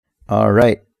All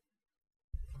right.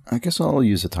 I guess I'll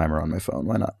use a timer on my phone.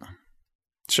 Why not?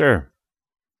 Sure.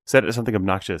 Set it to something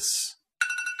obnoxious.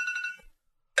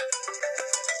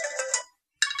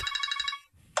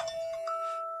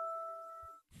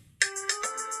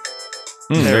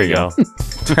 There you go.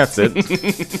 That's it.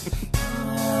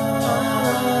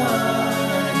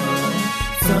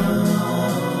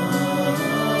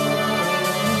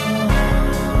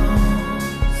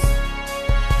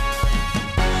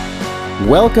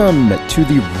 Welcome to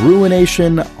the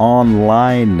Ruination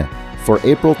Online for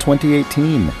April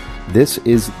 2018. This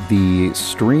is the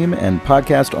stream and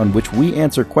podcast on which we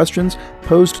answer questions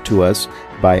posed to us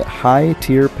by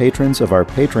high-tier patrons of our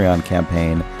Patreon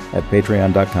campaign at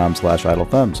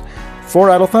patreon.com/idlethumbs. For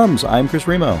Idle Thumbs, I'm Chris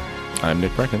Remo. I'm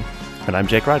Nick Brecken. And I'm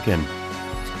Jake Rodkin.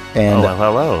 And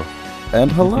hello.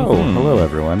 And hello. Hello,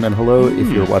 everyone. And hello if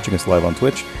you're watching us live on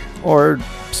Twitch, or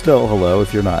still hello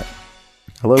if you're not.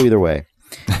 Hello either way.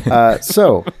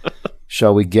 So,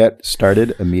 shall we get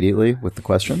started immediately with the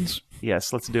questions?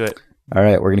 Yes, let's do it. All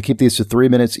right, we're going to keep these to 3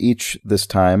 minutes each this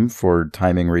time for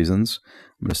timing reasons.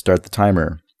 I'm going to start the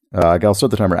timer. I'll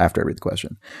start the timer after I read the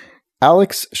question.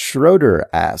 Alex Schroeder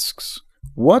asks,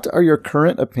 what are your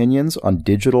current opinions on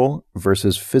digital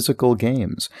versus physical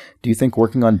games? Do you think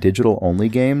working on digital-only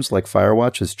games like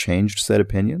Firewatch has changed said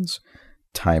opinions?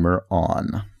 Timer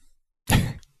on.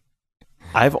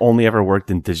 I've only ever worked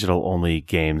in digital-only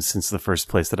games since the first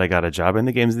place that I got a job in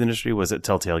the games industry was at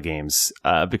Telltale Games.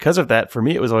 Because of that, for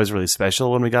me, it was always really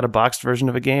special when we got a boxed version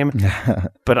of a game.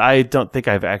 But I don't think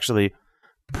I've actually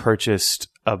purchased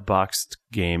a boxed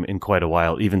game in quite a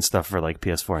while, even stuff for like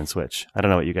PS4 and Switch. I don't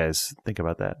know what you guys think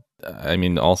about that. I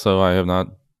mean, also, I have not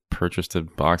purchased a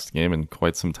boxed game in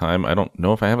quite some time. I don't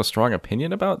know if I have a strong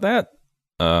opinion about that.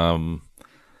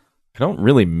 I don't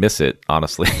really miss it,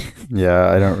 honestly. Yeah,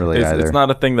 I don't really either. It's not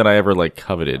a thing that I ever like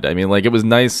coveted. I mean, like it was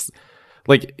nice.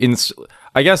 Like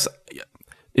I guess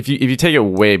if you take it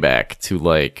way back to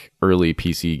like early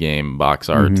PC game box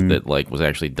art that like was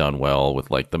actually done well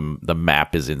with like the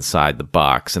map is inside the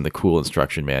box and the cool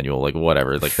instruction manual, like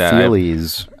whatever, like that.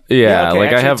 Feelies. Yeah, okay,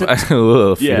 like actually, I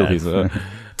have feelies. To like,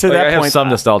 that I have point, some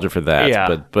nostalgia for that.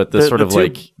 yeah, but the sort of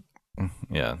like,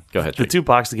 yeah. Go ahead. The Jake. two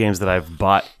boxed games that I've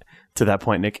bought to that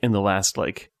point, Nick, in the last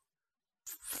like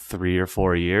 3 or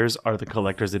 4 years are the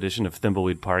collector's edition of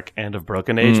Thimbleweed Park and of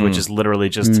Broken Age, which is literally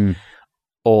just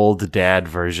old dad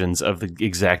versions of the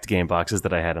exact game boxes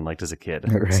that I had and liked as a kid.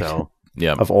 Right. So,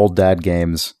 yeah, Of old dad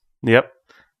games. yep.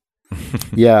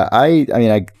 Yeah, I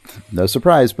mean, no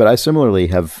surprise, but I similarly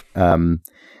have,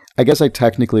 I guess I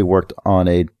technically worked on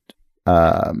a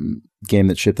game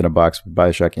that shipped in a box with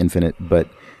Bioshock Infinite, but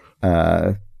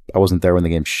I wasn't there when the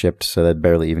game shipped, so that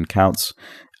barely even counts.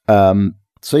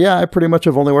 So yeah, I pretty much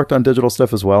have only worked on digital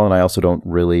stuff as well, and I also don't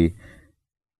really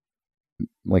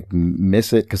like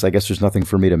miss it because I guess there's nothing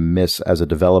for me to miss as a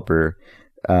developer.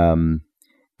 And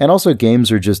also games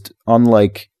are just,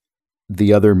 unlike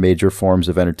the other major forms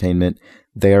of entertainment,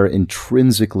 they are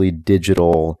intrinsically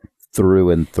digital through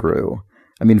and through.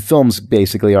 I mean, films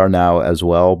basically are now as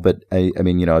well, but I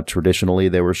mean, you know, traditionally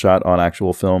they were shot on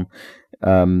actual film.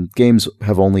 Games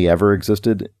have only ever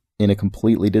existed in a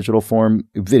completely digital form,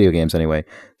 video games anyway.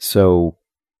 So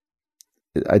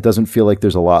it doesn't feel like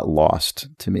there's a lot lost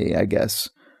to me, I guess,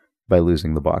 by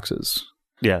losing the boxes.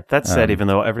 Yeah, that said, even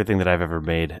though everything that I've ever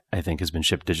made, I think, has been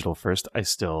shipped digital first, I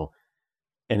still,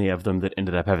 any of them that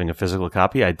ended up having a physical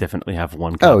copy, I definitely have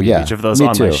one copy of each of those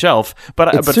on my shelf.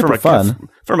 But super fun.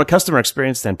 From a customer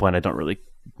experience standpoint, I don't really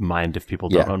mind if people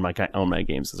don't own my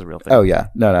games as a real thing. Oh, yeah.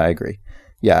 No, I agree.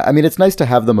 Yeah, I mean, it's nice to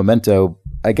have the memento,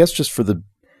 I guess just for the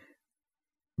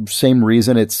same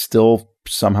reason it still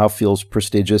somehow feels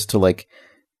prestigious to like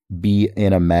be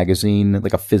in a magazine,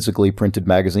 like a physically printed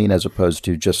magazine, as opposed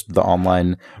to just the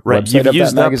online website of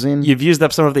that magazine. You've used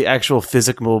up some of the actual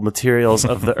physical materials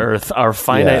of the earth. Our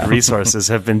finite resources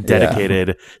have been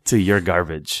dedicated to your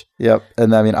garbage. Yep.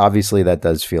 And I mean, obviously that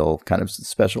does feel kind of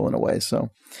special in a way. So,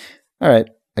 all right.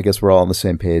 I guess we're all on the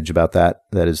same page about that.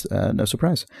 That is no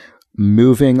surprise.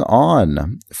 Moving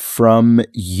on from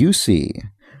UC,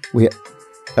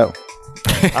 hello.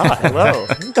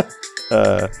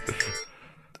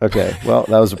 Okay, well,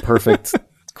 that was a perfect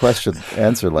question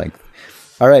answer length.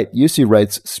 All right, UC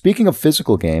writes, speaking of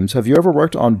physical games, have you ever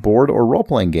worked on board or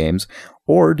role-playing games,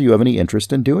 or do you have any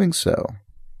interest in doing so?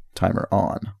 Timer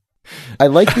on. I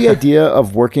like the idea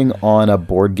of working on a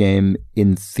board game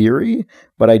in theory,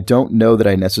 but I don't know that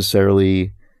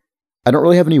I don't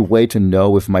really have any way to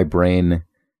know if my brain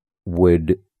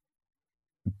would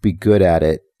be good at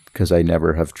it because I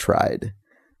never have tried.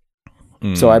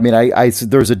 So, I mean,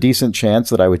 there's a decent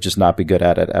chance that I would just not be good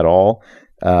at it at all.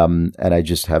 And I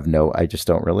just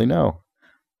don't really know.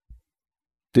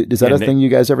 Is that a thing you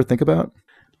guys ever think about?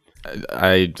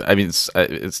 I mean,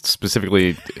 it's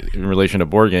specifically in relation to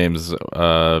board games.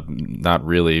 Not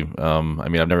really. I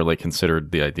mean, I've never like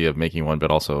considered the idea of making one, but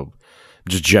also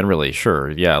just generally,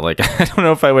 sure, yeah. Like, I don't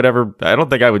know if I would ever. I don't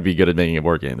think I would be good at making a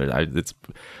board game. It's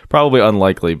probably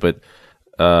unlikely, but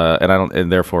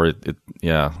and therefore,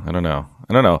 yeah. I don't know.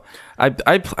 I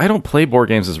don't play board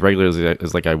games as regularly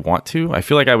as like I want to. I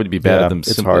feel like I would be bad at them.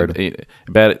 It's hard.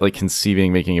 Bad at like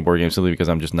conceiving making a board game simply because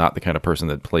I'm just not the kind of person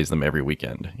that plays them every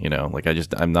weekend. You know, like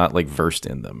I'm not like versed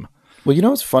in them. Well, you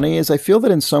know what's funny is I feel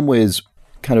that in some ways,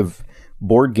 kind of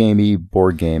board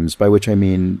games, by which I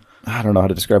mean, I don't know how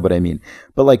to describe what I mean,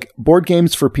 but like board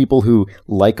games for people who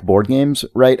like board games,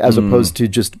 right? As opposed to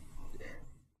just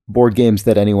board games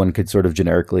that anyone could sort of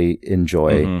generically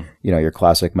enjoy, you know, your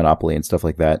classic Monopoly and stuff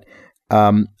like that.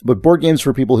 But board games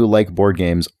for people who like board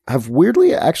games have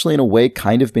weirdly, actually, in a way,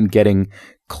 kind of been getting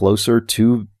closer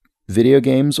to video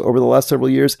games over the last several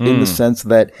years in the sense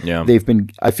that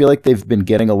I feel like they've been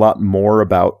getting a lot more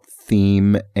about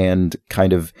theme and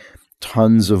kind of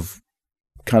tons of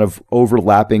kind of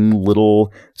overlapping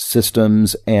little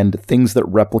systems and things that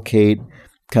replicate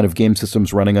kind of game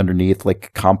systems running underneath,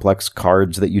 like complex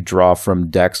cards that you draw from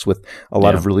decks with a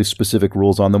lot of really specific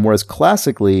rules on them. Whereas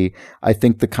classically, I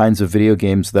think the kinds of video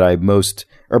games that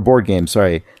board games,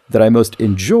 that I most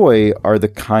enjoy are the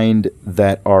kind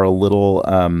that are a little,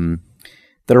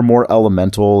 that are more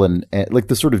elemental and like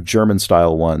the sort of German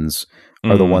style ones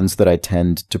are the ones that I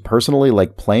tend to personally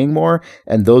like playing more.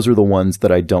 And those are the ones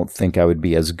that I don't think I would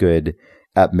be as good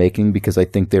at making because I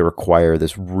think they require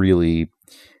this really,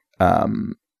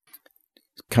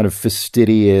 kind of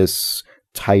fastidious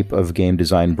type of game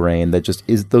design brain that just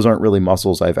is, those aren't really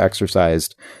muscles I've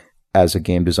exercised as a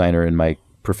game designer in my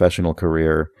professional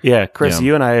career. Yeah, Chris,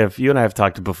 you and I have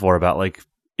talked before about like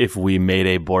if we made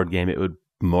a board game, it would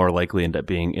more likely end up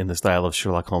being in the style of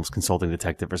Sherlock Holmes Consulting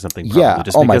Detective or something. Probably, yeah.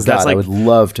 just oh my because God, that's like, I would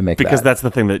love to make that. Because that's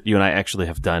the thing that you and I actually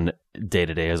have done day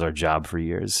to day as our job for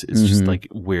years. It's just like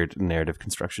weird narrative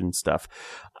construction stuff.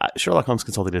 Sherlock Holmes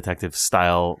Consulting Detective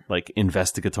style, like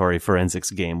investigatory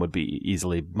forensics game would be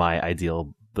easily my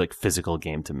ideal like physical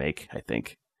game to make, I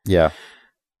think. Yeah.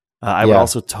 I would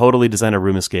also totally design a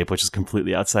room escape, which is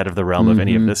completely outside of the realm of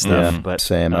any of this stuff. Yeah, but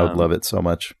same. I would love it so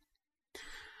much.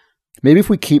 Maybe if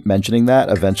we keep mentioning that,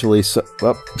 eventually...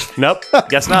 Nope,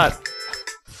 guess not.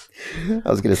 I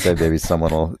was going to say maybe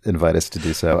someone will invite us to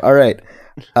do so. All right.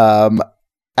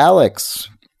 Alex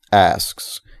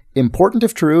asks, Important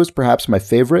If True is perhaps my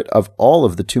favorite of all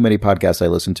of the too many podcasts I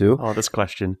listen to. Oh, this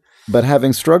question. But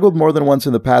having struggled more than once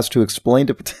in the past to explain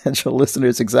to potential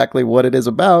listeners exactly what it is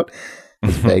about,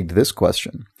 has begged this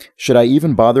question. Should I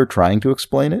even bother trying to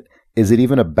explain it? Is it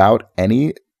even about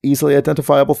any easily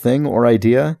identifiable thing or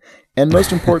idea? And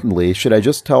most importantly, should I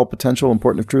just tell potential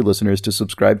Important If True listeners to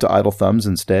subscribe to Idle Thumbs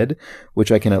instead,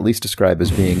 which I can at least describe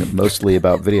as being mostly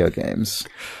about video games?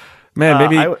 Man,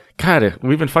 maybe God,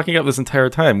 we've been fucking up this entire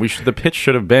time. The pitch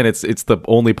should have been it's the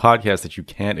only podcast that you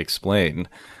can't explain.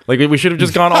 Like we should have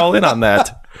just gone all in on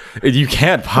that. You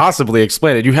can't possibly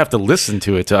explain it. You have to listen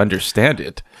to it to understand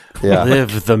it. Yeah.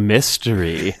 Live the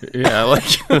mystery. Yeah, like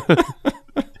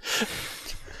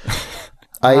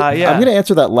I'm going to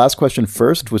answer that last question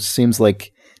first, which seems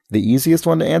like the easiest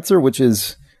one to answer, which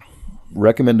is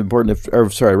recommend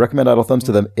Idle Thumbs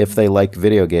to them if they like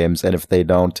video games, and if they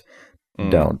don't.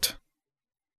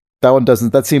 That one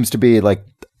doesn't. That seems to be like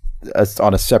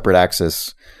on a separate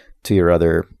axis to your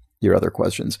other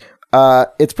questions.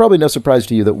 It's probably no surprise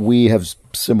to you that we have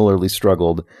similarly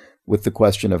struggled with the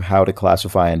question of how to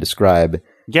classify and describe.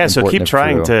 Yeah, so keep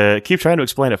trying to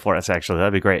explain it for us. Actually,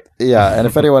 that'd be great. Yeah, and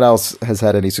if anyone else has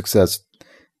had any success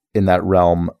in that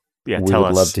realm, we would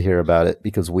love to hear about it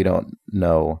because we don't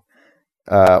know.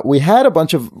 We had a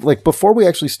bunch of before we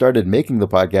actually started making the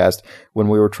podcast, when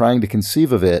we were trying to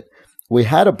conceive of it, we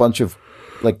had a bunch of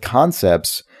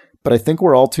concepts, but I think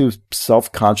we're all too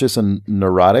self-conscious and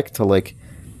neurotic to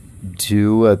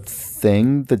do a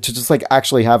thing that to just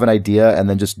actually have an idea and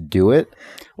then just do it.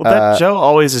 Well, that Joe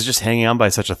always is just hanging on by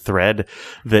such a thread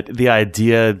that the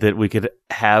idea that we could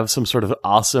have some sort of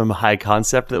awesome high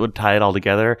concept that would tie it all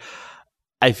together,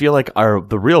 I feel like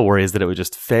the real worry is that it would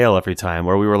just fail every time,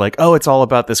 where we were like, oh, it's all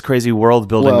about this crazy world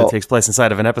building that takes place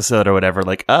inside of an episode or whatever.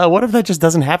 What if that just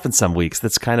doesn't happen some weeks?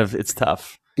 That's it's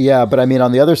tough. Yeah, but I mean,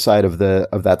 on the other side of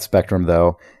that spectrum,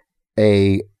 though,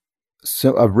 a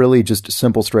really just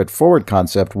simple, straightforward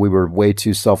concept, we were way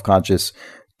too self-conscious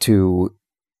to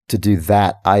do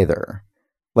that either.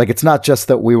 It's not just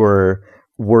that we were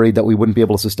worried that we wouldn't be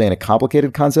able to sustain a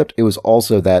complicated concept. It was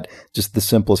also that just the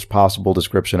simplest possible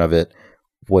description of it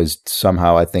was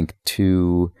somehow, I think,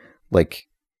 too like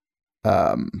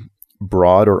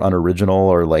broad or unoriginal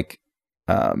or like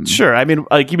sure. I mean,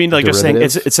 like you mean like just saying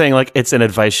it's saying like it's an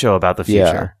advice show about the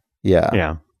future.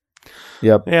 Yeah.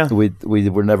 Yep. Yeah. We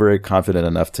were never confident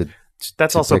enough to.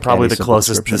 That's also probably the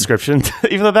closest description,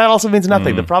 even though that also means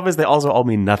nothing. The problem is they also all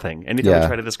mean nothing. Anytime we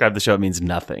try to describe the show, it means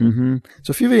nothing. Mm-hmm. So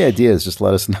if you have any ideas, just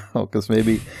let us know, because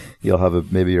maybe you'll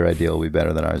maybe your idea will be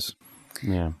better than ours.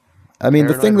 Yeah. I mean,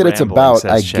 the thing that it's about,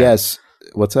 I guess.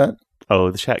 What's that?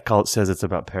 Oh, the chat says it's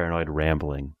about paranoid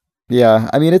rambling. Yeah,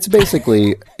 I mean, it's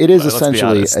basically, it is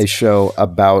essentially a show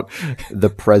about the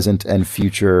present and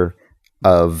future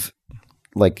of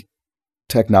like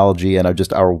technology and of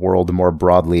just our world more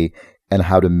broadly, and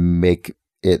how to make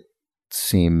it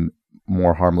seem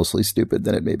more harmlessly stupid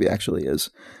than it maybe actually is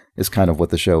kind of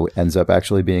what the show ends up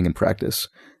actually being in practice,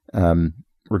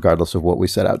 regardless of what we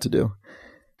set out to do.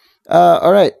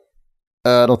 All right.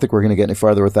 I don't think we're going to get any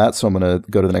farther with that, so I'm going to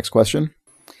go to the next question.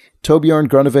 Torbjorn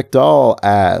Grunevik Dahl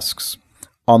asks,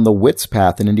 on the Wits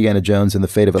path in Indiana Jones and the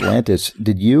Fate of Atlantis,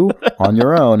 did you, on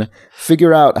your own,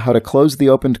 figure out how to close the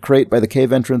opened crate by the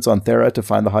cave entrance on Thera to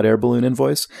find the hot air balloon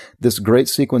invoice? This great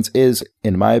sequence is,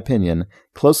 in my opinion,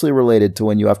 closely related to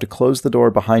when you have to close the door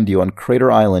behind you on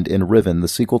Crater Island in Riven, the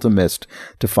sequel to Myst,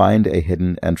 to find a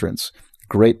hidden entrance.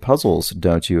 Great puzzles,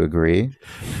 don't you agree?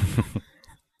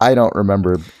 I don't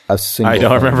remember a single thing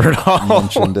at all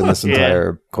mentioned in this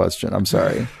entire question. I'm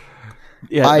sorry.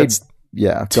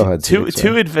 Yeah, go ahead.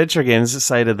 Two adventure games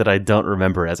cited that I don't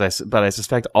remember, but I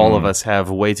suspect all of us have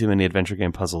way too many adventure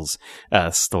game puzzles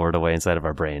stored away inside of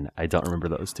our brain. I don't remember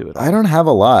those two at all. I don't have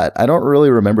a lot. I don't really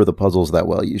remember the puzzles that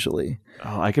well usually.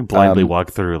 Oh, I can blindly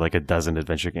walk through like a dozen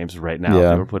adventure games right now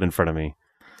if they were put in front of me.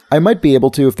 I might be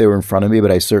able to if they were in front of me,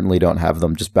 but I certainly don't have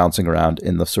them just bouncing around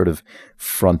in the sort of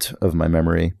front of my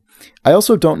memory. I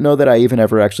also don't know that I even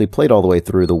ever actually played all the way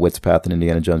through the Wits path in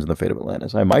Indiana Jones and the Fate of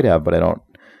Atlantis. I might have, but I don't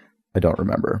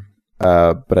remember.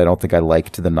 But I don't think I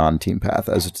liked the non-team path,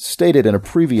 as stated in a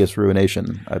previous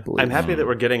Ruination, I believe. I'm happy that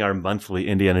we're getting our monthly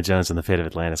Indiana Jones and the Fate of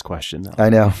Atlantis question, though. I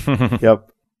know. Yep.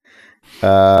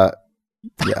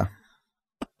 Yeah.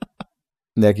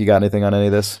 Nick, you got anything on any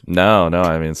of this? No.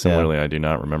 I mean, similarly, I do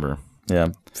not remember. Yeah,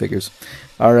 figures.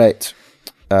 All right.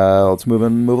 Let's move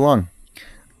along.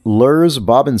 Lurs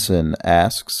Bobinson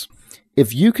asks,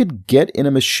 if you could get in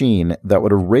a machine that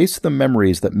would erase the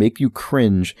memories that make you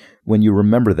cringe when you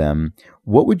remember them,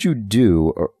 what would you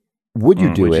do? Or would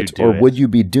you do it? Would you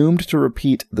be doomed to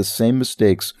repeat the same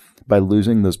mistakes by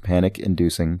losing those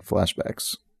panic-inducing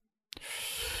flashbacks?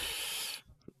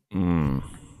 I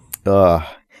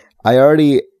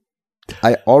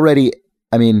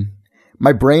mean,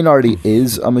 my brain already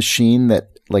is a machine that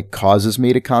like causes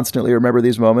me to constantly remember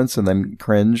these moments and then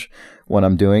cringe when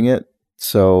I'm doing it.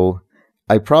 So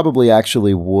I would probably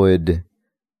actually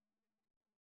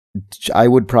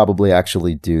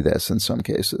do this in some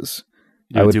cases.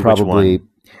 I would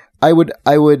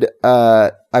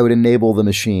enable the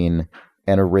machine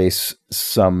and erase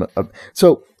some.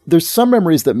 So there's some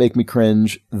memories that make me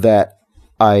cringe that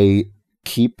I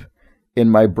keep in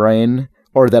my brain,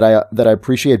 or that I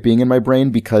appreciate being in my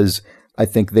brain because I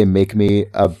think they make me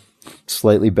a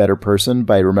slightly better person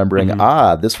by remembering,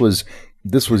 this was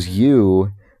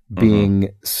you being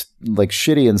like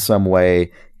shitty in some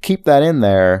way. Keep that in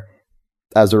there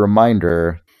as a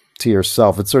reminder to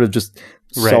yourself. It's sort of just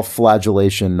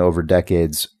self-flagellation over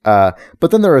decades.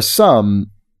 But then there are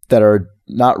some that are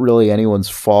not really anyone's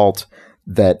fault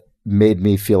that made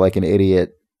me feel like an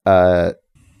idiot,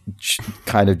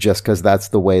 kind of just because that's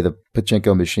the way the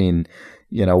pachinko machine,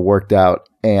 worked out.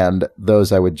 And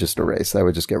those I would just erase. I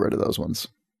would just get rid of those ones.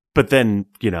 But then,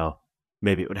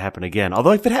 maybe it would happen again.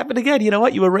 Although if it happened again, you know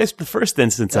what? You erased the first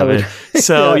instance of it.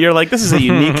 So you're like, this is a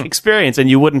unique experience. And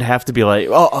you wouldn't have to be like,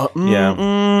 well,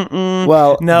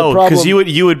 no, because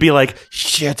you would be like,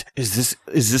 shit, is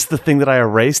this the thing that I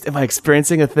erased? Am I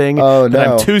experiencing a thing that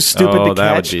I'm too stupid to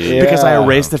catch because I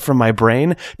erased it from my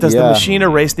brain? Does the machine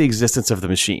erase the existence of the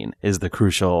machine is the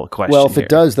crucial question. Well, if it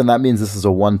does, then that means this is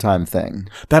a one-time thing.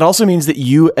 That also means that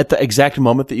you, at the exact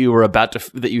moment that you were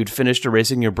that you'd finished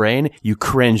erasing your brain, you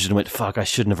cringed and went, fuck, I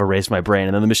shouldn't have erased my brain.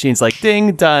 And then the machine's like,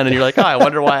 ding, done. And you're like, I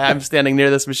wonder why I'm standing near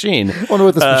this machine. I wonder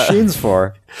what this machine's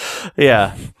for.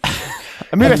 Yeah.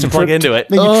 Maybe I should plug into it.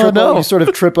 You sort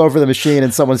of trip over the machine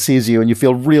and someone sees you and you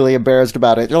feel really embarrassed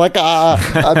about it. You're like,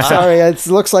 I'm sorry. It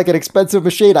looks like an expensive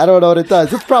machine. I don't know what it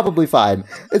does. It's probably fine.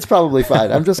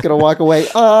 I'm just going to walk away.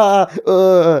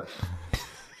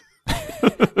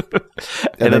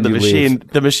 And then the you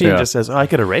machine Yeah. just says, "Oh, I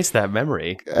could erase that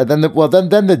memory." And then the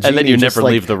genie then you just, never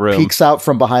like, leave the room. peeks out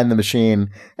from behind the machine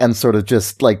and sort of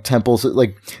just like temples,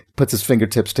 like puts his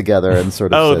fingertips together and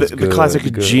sort of Oh, says, the classic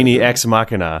good. genie ex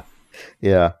machina.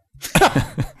 Yeah.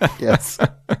 Yes.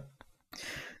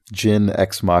 Jin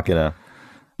ex machina.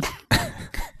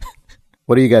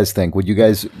 What do you guys think? Would you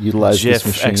guys utilize this GIF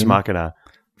machine? ex machina.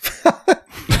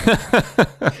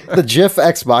 The GIF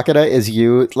ex machina is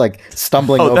you like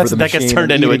stumbling over the that machine gets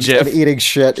turned and into a eating, GIF. and eating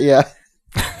shit. Yeah.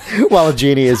 While a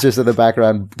genie is just in the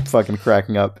background fucking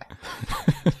cracking up.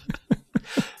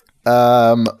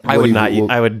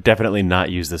 I would definitely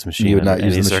not use this machine. You would not under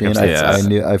use any the machine.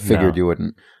 circumstances. I figured No. you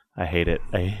wouldn't. I hate it.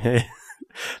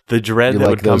 The dread You that like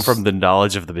would come those- from the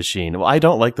knowledge of the machine. Well, I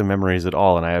don't like the memories at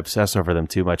all, and I obsess over them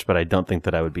too much. But I don't think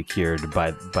that I would be cured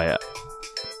by a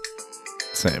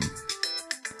Same.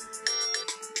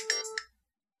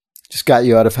 Just got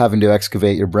you out of having to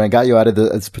excavate your brain. Got you out of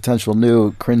its potential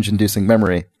new cringe-inducing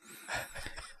memory.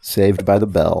 Saved by the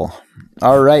bell.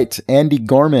 All right. Andy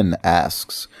Gorman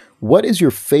asks, what is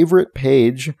your favorite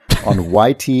page on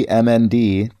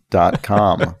ytmnd.com?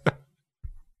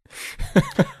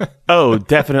 Oh,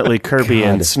 definitely Kirby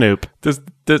and God. Snoop. Does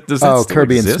that Oh, still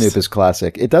Kirby exist? and Snoop is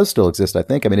classic. It does still exist, I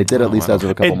think. I mean, it did at least as of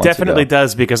a couple It months definitely ago.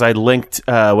 does, because I linked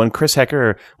when Chris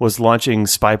Hecker was launching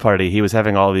Spy Party. He was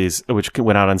having all these, which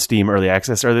went out on Steam early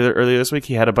access earlier this week.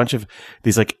 He had a bunch of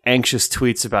these like anxious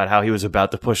tweets about how he was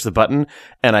about to push the button,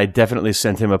 and I definitely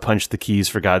sent him a punch the keys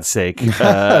for God's sake link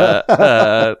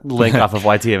off of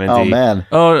YTMND. Oh man,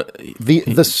 Oh,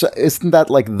 isn't that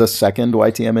like the second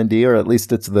YTMND, or at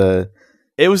least it's the?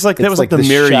 It was like that It's was like the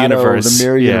mirror shadow, universe, the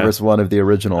mirror yeah, universe one of the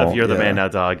original. of You're the yeah. Man Now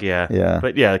Dog, yeah, Yeah.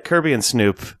 But yeah, Kirby and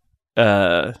Snoop,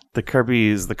 the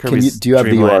Kirby's. Do you have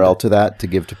the Dreamland. URL to that to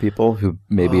give to people who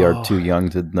maybe are too young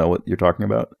to know what you're talking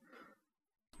about?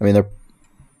 I mean, they're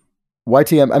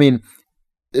YTM. I mean,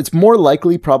 it's more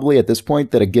likely probably at this point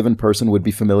that a given person would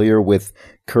be familiar with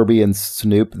Kirby and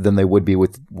Snoop than they would be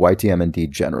with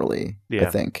YTMND generally. Yeah. I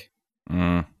think.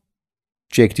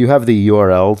 Jake, do you have the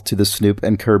URL to the Snoop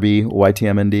and Kirby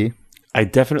YTMND? I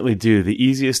definitely do. The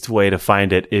easiest way to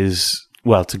find it is,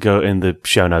 well, to go in the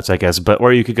show notes, I guess,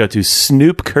 or you could go to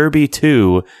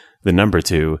snoopkirby2, the number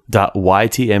 2,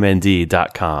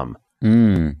 .ytmnd.com.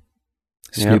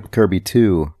 Snoop Kirby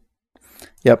 2.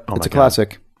 Yep, Oh it's my a God.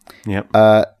 classic. Yep.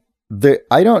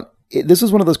 This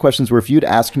is one of those questions where if you'd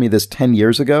asked me this 10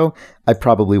 years ago, I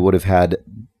probably would have had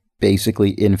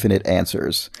basically infinite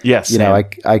answers. Yes. You know,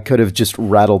 I could have just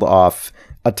rattled off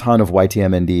a ton of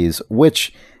YTMNDs,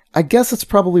 which I guess it's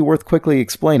probably worth quickly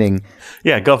explaining.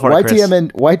 Yeah, go for it, Chris.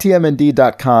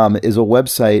 YTMND.com is a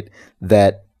website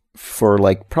that for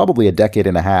like probably a decade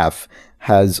and a half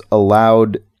has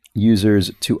allowed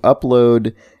users to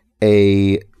upload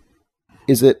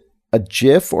is it a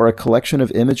GIF or a collection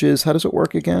of images? How does it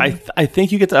work again? I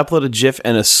think you get to upload a GIF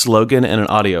and a slogan and an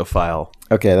audio file.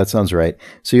 Okay, that sounds right.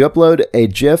 So you upload a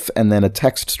GIF and then a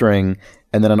text string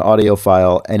and then an audio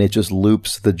file, and it just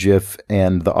loops the GIF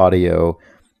and the audio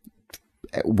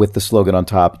with the slogan on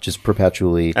top just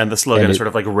perpetually. And the slogan is sort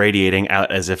of like radiating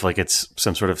out as if like it's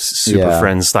some sort of Super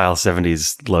Friends style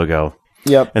 70s logo.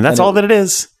 Yep. And that's all that it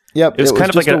is. Yep. It was kind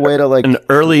of just like a way to like an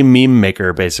early meme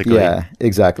maker, basically. Yeah,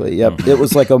 exactly. Yep. It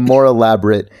was like a more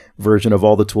elaborate version of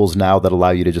all the tools now that allow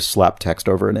you to just slap text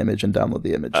over an image and download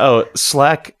the image. Oh,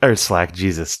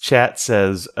 Jesus. Chat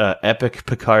says epic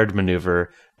Picard maneuver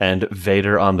and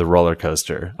Vader on the roller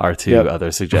coaster are two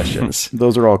other suggestions.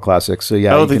 Those are all classics. So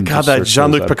yeah. Oh, you can God, just that search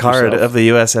Jean-Luc those out Picard yourself. of the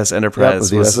USS Enterprise.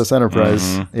 Yep, of the USS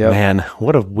Enterprise. Yep. Man,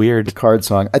 what a weird... Picard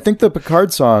song. I think the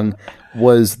Picard song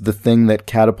was the thing that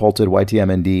catapulted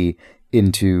YTMND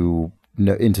into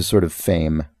sort of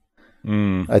fame.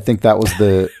 I think that was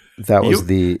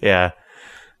the Yeah.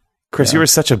 Chris, you were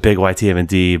such a big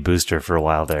YTMND booster for a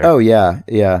while there. Oh yeah.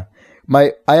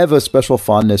 I have a special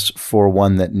fondness for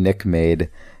one that Nick made.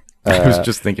 I was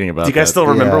just thinking about. Do you guys still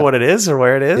remember what it is or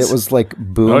where it is? It was like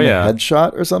Boom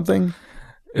Headshot or something.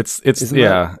 It's Isn't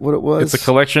yeah, that what it was? It's a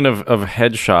collection of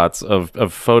headshots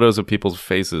of photos of people's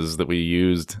faces that we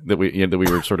used that we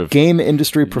were sort of game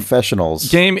industry professionals,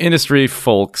 game industry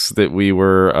folks that we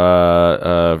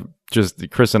were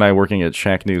just Chris and I working at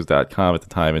shacknews.com at the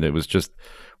time, and it was just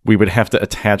we would have to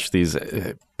attach these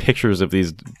pictures of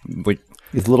these like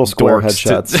these little square dorks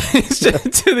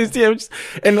headshots to these images.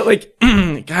 And like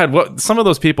God, what some of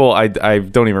those people I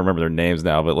don't even remember their names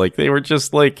now, but like they were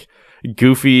just like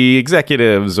goofy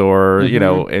executives or you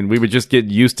know, and we would just get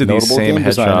used to these Notable same game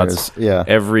headshots.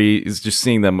 designers, Is just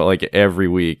seeing them like every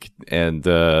week, and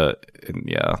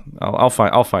yeah, I'll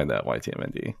find that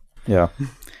YTMND. Yeah.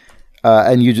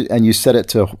 And you set it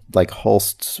to like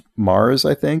Holst's Mars,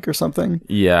 I think, or something.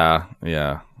 Yeah.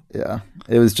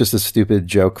 It was just a stupid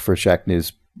joke for Shack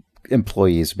News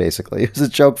employees, basically. It was a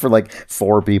joke for like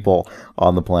 4 people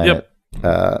on the planet.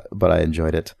 But I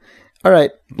enjoyed it. All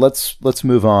right, let's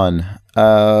move on.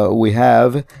 We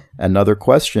have another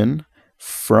question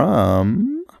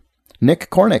from Nick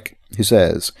Cornick, who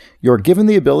says, "You're given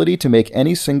the ability to make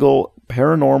any single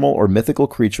paranormal or mythical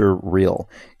creature real.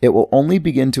 It will only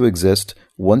begin to exist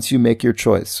once you make your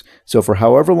choice. So for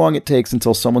however long it takes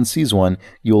until someone sees one,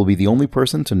 you will be the only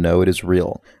person to know it is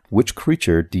real. Which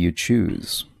creature do you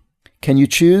choose?" Can you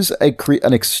choose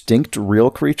an extinct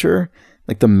real creature,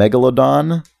 like the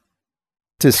megalodon,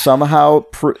 to somehow...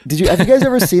 have you guys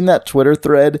ever seen that Twitter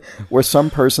thread where some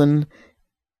person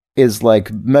is like,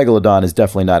 megalodon is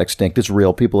definitely not extinct, it's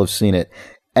real, people have seen it,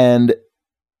 and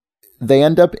they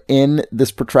end up in this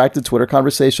protracted Twitter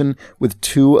conversation with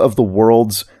 2 of the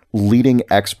world's leading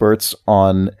experts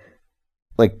on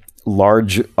like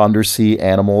large undersea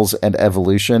animals and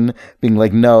evolution, being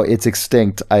like, no, it's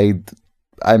extinct.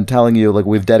 I'm telling you, like,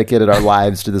 we've dedicated our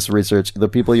lives to this research. The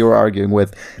people you were arguing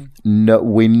with,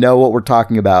 we know what we're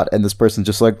talking about. And this person's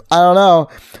just like, I don't know.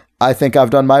 I think I've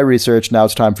done my research. Now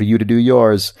it's time for you to do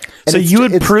yours. And so you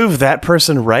would prove that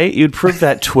person right? You'd prove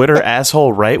that Twitter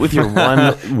asshole right with your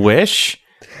one wish?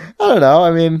 I don't know.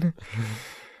 I mean,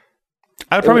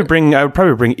 I would probably bring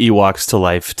Ewoks to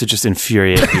life to just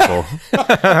infuriate people.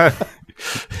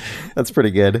 That's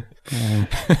pretty good.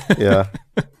 Yeah.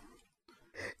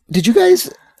 Did you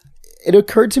guys... It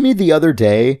occurred to me the other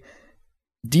day,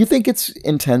 do you think it's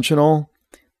intentional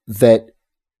that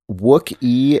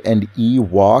Wook-E and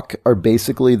Ewok are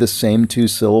basically the same 2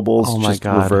 syllables,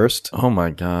 reversed? Oh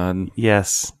my God.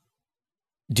 Yes.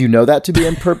 Do you know that to be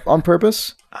on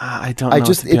purpose? I don't know. It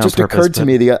just occurred to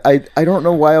me. I don't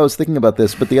know why I was thinking about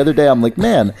this, but the other day I'm like,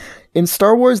 man, in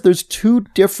Star Wars there's 2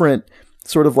 different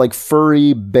sort of like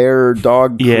furry bear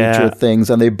dog creature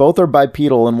things, and they both are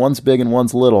bipedal, and one's big and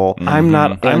one's little. I'm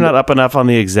not up enough on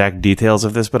the exact details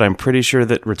of this, but I'm pretty sure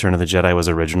that Return of the Jedi was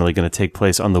originally going to take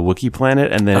place on the Wookiee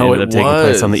planet, and then it ended up taking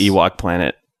place on the Ewok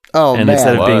planet. Oh, and man.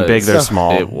 instead of being big, they're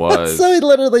small. It was. So he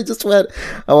literally just went,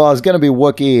 oh, well, it's going to be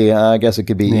Wookiee. I guess it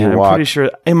could be Ewok. I'm pretty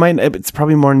sure it's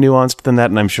probably more nuanced than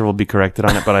that, and I'm sure we'll be corrected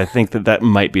on it, but I think that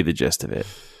might be the gist of it.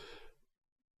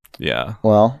 Yeah.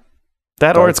 Well...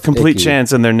 That or it's complete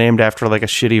chance, and they're named after like a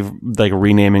shitty like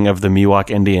renaming of the Miwok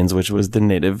Indians, which was the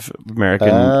Native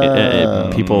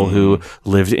American people who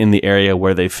lived in the area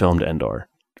where they filmed Endor.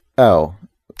 Oh,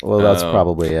 well, that's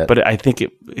probably it. But I think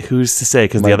who's to say?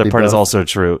 Because the other part is also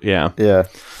true. Yeah. Yeah.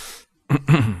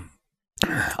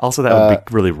 Also, that would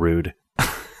be really rude.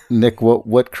 Nick,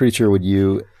 what creature would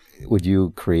you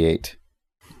create?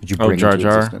 Would you bring Jar into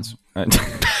Jar? existence?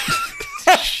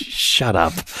 Shut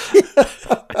up.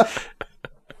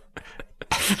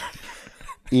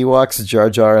 Ewoks, Jar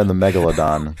Jar, and the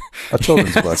Megalodon. A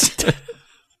children's book.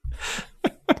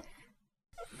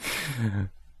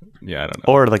 Yeah, I don't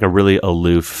know. Or like a really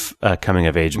aloof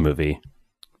coming-of-age movie.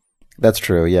 That's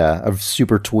true, yeah. A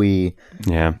super twee.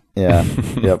 Yeah. Yeah,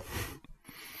 yep.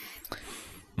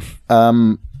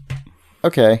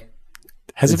 Okay.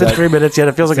 Has it been 3 minutes yet?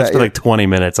 It feels like it's been like 20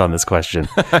 minutes on this question.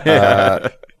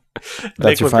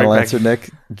 That's your final answer, Nick?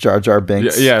 Jar Jar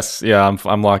Binks? Yes. Yeah,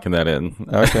 I'm locking that in.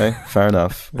 Okay, fair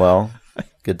enough. Well,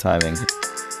 good timing.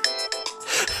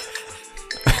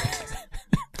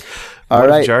 All right.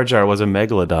 What if Jar Jar was a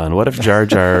megalodon? What if Jar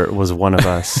Jar was one of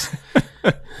us?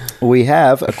 We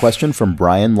have a question from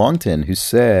Brian Longton, who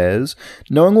says,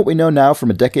 knowing what we know now from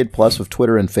a decade plus of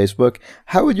Twitter and Facebook,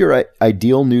 how would your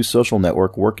ideal new social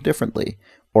network work differently?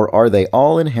 Or are they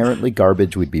all inherently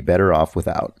garbage we'd be better off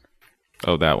without?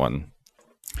 Oh, that one.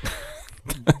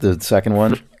 The second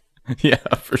one? Yeah,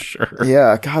 for sure.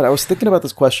 Yeah, God, I was thinking about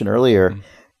this question earlier.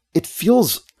 It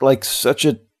feels like such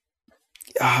a...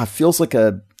 feels like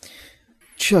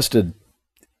just an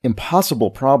impossible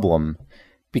problem,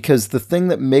 because the thing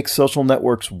that makes social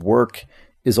networks work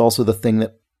is also the thing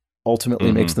that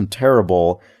ultimately makes them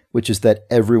terrible, which is that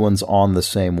everyone's on the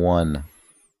same one.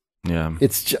 Yeah.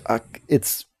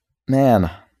 It's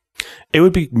man... It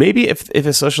would be maybe if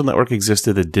a social network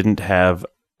existed that didn't have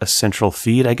a central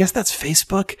feed. I guess that's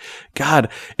Facebook. God,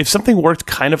 if something worked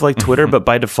kind of like Twitter, but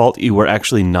by default you were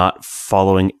actually not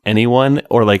following anyone,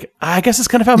 or like, I guess it's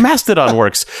kind of how Mastodon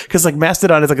works, because like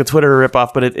Mastodon is like a Twitter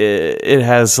ripoff, but it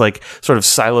has like sort of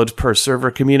siloed per server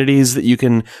communities that you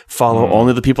can follow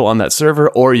only the people on that server,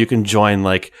 or you can join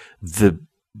like the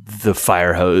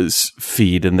Firehose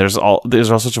feed, and there's all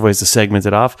sorts of ways to segment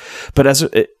it off. But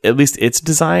at least its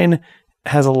design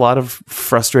has a lot of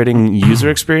frustrating user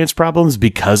experience problems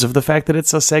because of the fact that it's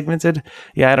so segmented.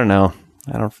 Yeah, I don't know.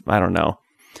 I don't know.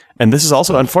 And this is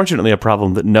also, unfortunately, a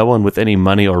problem that no one with any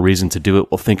money or reason to do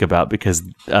it will think about, because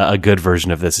a good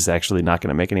version of this is actually not going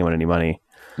to make anyone any money.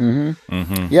 Mm-hmm.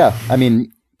 Mm-hmm. Yeah, I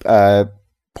mean,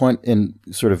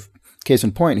 case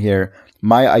in point here,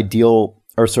 my ideal,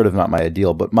 or sort of not my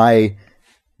ideal, but my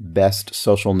best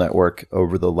social network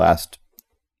over the last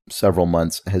several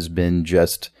months has been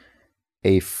just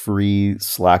a free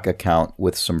Slack account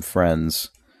with some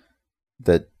friends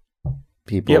that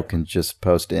people can just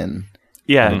post in.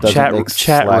 Yeah, it doesn't chat make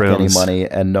Slack rooms. any money,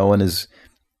 and no one is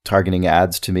targeting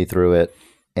ads to me through it,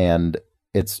 and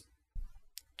it's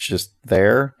just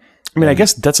there. I mean, I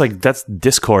guess that's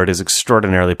Discord is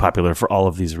extraordinarily popular for all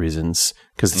of these reasons,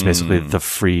 because it's basically the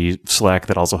free Slack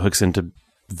that also hooks into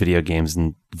video games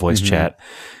and voice chat,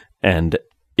 and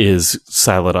is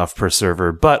siloed off per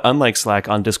server. But unlike Slack,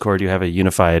 on Discord you have a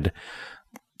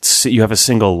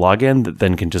single login that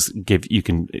then you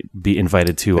can be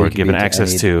invited to or given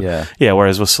access to. Yeah.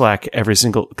 Whereas with Slack,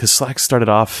 because Slack started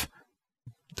off,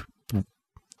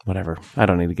 whatever. I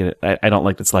don't need to get it. I don't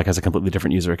like that Slack has a completely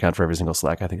different user account for every single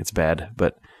Slack. I think it's bad,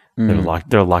 but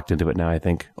they're locked into it now, I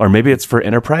think. Or maybe it's for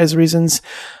enterprise reasons.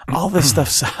 All this stuff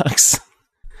sucks.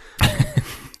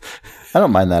 I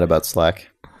don't mind that about Slack.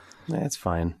 It's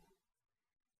fine.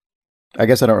 I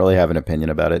guess I don't really have an opinion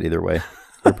about it either way.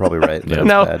 You're probably right.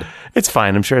 No, bad. It's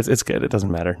fine. I'm sure it's good. It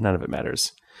doesn't matter. None of it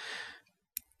matters.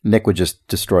 Nick would just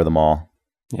destroy them all.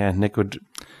 Yeah, Nick would.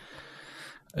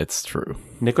 It's true.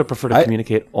 Nick would prefer to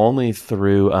communicate only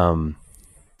through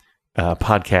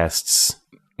podcasts.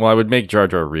 Well, I would make Jar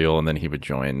Jar real, and then he would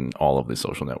join all of the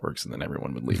social networks, and then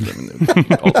everyone would leave them, and they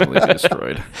would ultimately be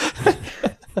destroyed.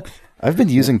 I've been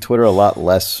using Twitter a lot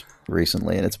less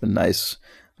recently, and it's been nice.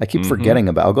 I keep forgetting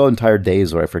about it. I'll go entire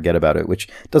days where I forget about it, which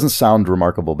doesn't sound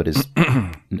remarkable, but is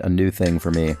a new thing for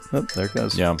me. Oh, there it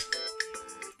goes. Yeah.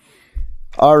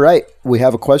 All right. We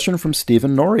have a question from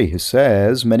Stephen Norrie, who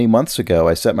says, many months ago,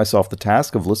 I set myself the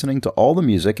task of listening to all the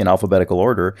music in alphabetical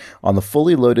order on the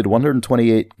fully loaded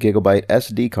 128 gigabyte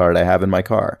SD card I have in my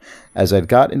car, as I'd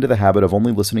got into the habit of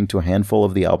only listening to a handful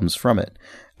of the albums from it.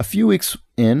 A few weeks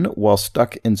in, while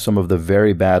stuck in some of the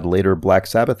very bad later Black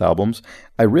Sabbath albums,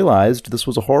 I realized this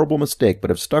was a horrible mistake, but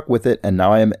have stuck with it, and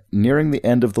now I am nearing the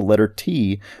end of the letter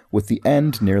T, with the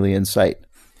end nearly in sight.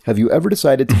 Have you ever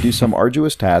decided to do some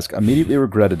arduous task, immediately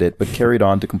regretted it, but carried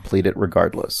on to complete it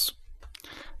regardless?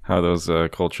 How are those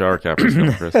cold shower cappers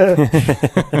going, Chris?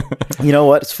 You know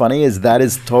what's funny is that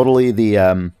is totally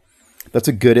the that's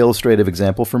a good illustrative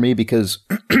example for me, because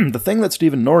the thing that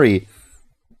Stephen Norrie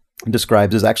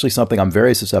describes is actually something I'm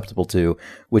very susceptible to,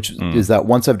 which is that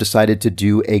once I've decided to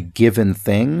do a given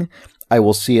thing, I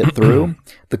will see it through.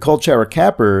 The cold shower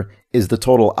capper is the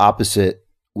total opposite,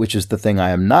 which is the thing I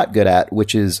am not good at,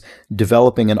 which is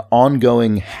developing an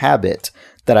ongoing habit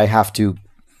that I have to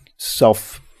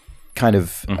self kind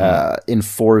of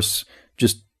enforce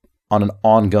just on an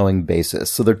ongoing basis.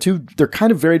 So they're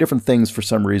kind of very different things for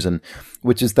some reason,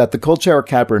 which is that the cold shower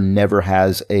capper never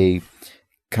has a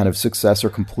kind of success or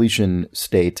completion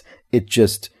state. It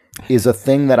just is a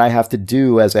thing that I have to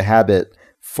do as a habit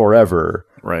forever.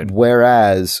 Right.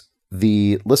 Whereas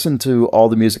the listen to all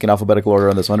the music in alphabetical order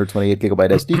on this 128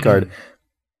 gigabyte SD card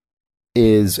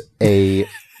is a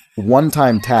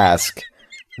one-time task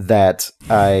that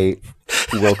I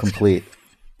will complete.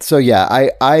 So yeah,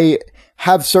 I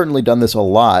have certainly done this a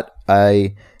lot.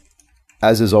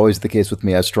 As is always the case with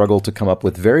me, I struggle to come up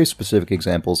with very specific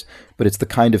examples, but it's the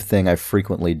kind of thing I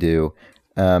frequently do.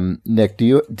 Nick,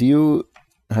 how do you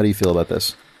feel about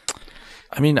this?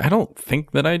 I mean, I don't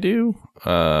think that I do.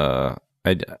 I'm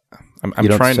you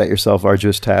don't trying set yourself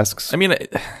arduous tasks? I mean,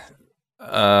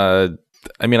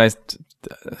 I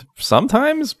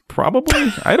sometimes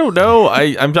probably. I don't know.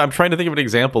 I'm trying to think of an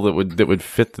example that would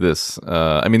fit this.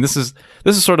 I mean, this is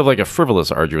sort of like a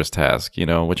frivolous arduous task,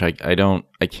 which I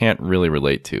can't really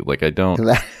relate to. Like I don't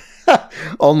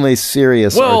only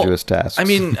serious arduous tasks. I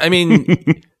mean, I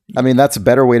mean that's a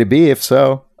better way to be if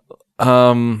so.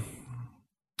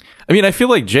 I mean, I feel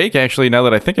like Jake, actually, now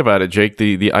that I think about it, Jake,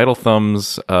 the Idle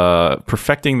Thumbs,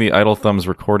 perfecting the Idle Thumbs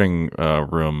recording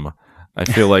room, I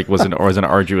feel like was an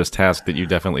arduous task that you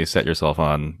definitely set yourself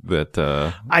on.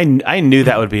 That I knew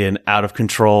that would be an out of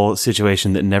control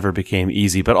situation that never became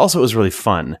easy, but also it was really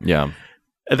fun. Yeah,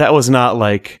 that was not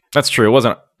like that's true. It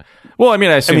wasn't. Well, I mean,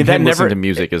 I assume that listening to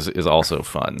music is also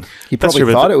fun. He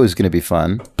probably thought it was going to be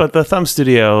fun, but the Thumb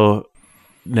Studio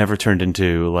never turned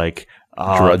into like.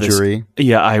 Drudgery.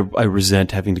 I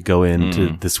resent having to go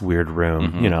into this weird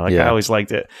room. I always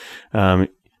liked it.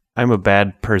 I'm a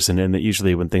bad person in that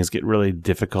usually when things get really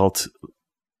difficult,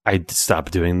 I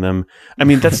stop doing them. I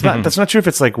mean, that's not true if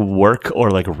it's like work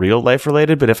or like real life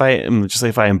related, but if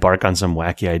I embark on some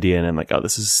wacky idea and I'm like, oh,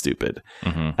 this is stupid,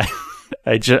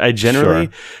 I generally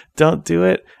don't do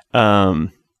it.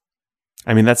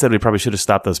 I mean, that said, we probably should have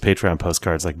stopped those Patreon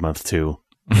postcards like month 2.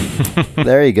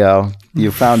 There you go.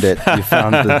 You found it. You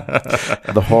found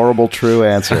the horrible true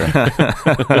answer.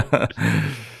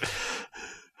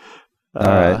 All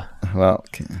right. Well,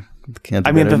 can't.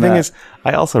 I mean, the thing is,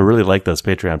 I also really like those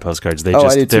Patreon postcards. I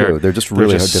do too. They're just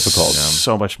really difficult.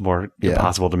 So much more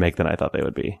impossible to make than I thought they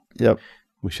would be. Yep.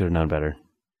 We should have known better.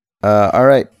 All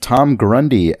right. Tom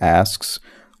Grundy asks,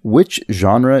 which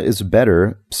genre is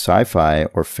better, sci-fi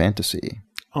or fantasy?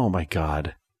 Oh my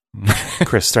God.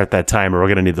 Chris, start that timer. We're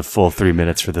going to need the full 3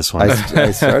 minutes for this one.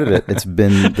 I started it.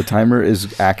 The timer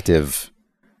is active.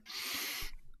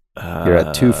 You're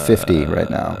at 250 right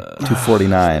now.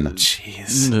 249.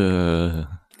 Jeez.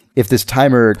 If this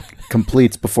timer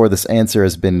completes before this answer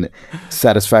has been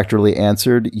satisfactorily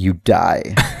answered, you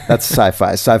die. That's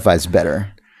sci-fi. Sci-fi's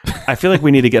better. I feel like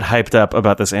we need to get hyped up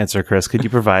about this answer, Chris. Could you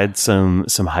provide some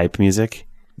hype music?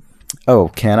 Oh,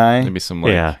 can I? Maybe some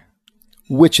like...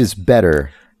 Which is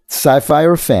better, sci-fi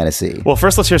or fantasy? Well,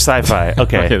 first let's hear sci-fi.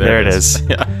 Okay, there it is.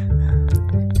 Yeah.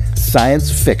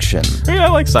 Science fiction. Yeah, I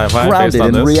like sci-fi. Grounded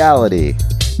in reality.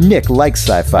 Nick likes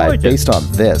sci-fi based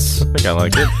on this. I think I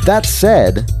like it. That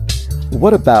said,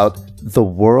 what about the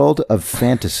world of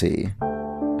fantasy?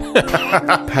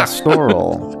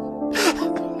 Pastoral.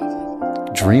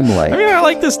 Dreamlike. Yeah, I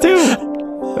like this too.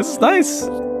 This is nice.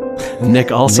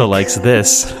 Nick also likes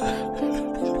this.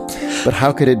 But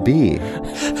how could it be?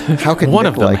 How could one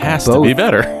Nick of them like has both? to be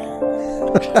better?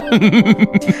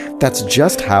 That's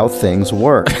just how things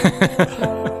work.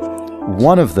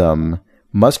 One of them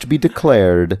must be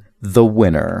declared the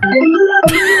winner.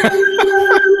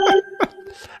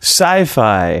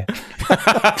 Sci-fi.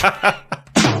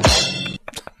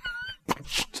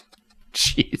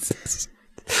 Jesus.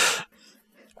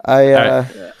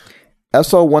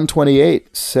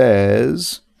 SL128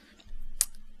 says,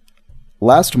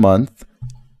 last month,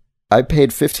 I paid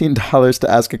 $15 to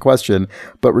ask a question,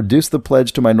 but reduced the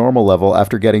pledge to my normal level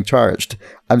after getting charged.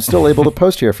 I'm still able to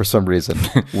post here for some reason.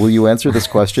 Will you answer this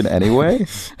question anyway?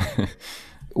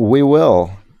 We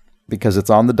will, because it's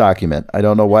on the document. I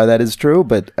don't know why that is true,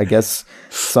 but I guess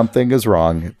something is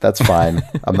wrong. That's fine.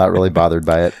 I'm not really bothered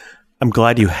by it. I'm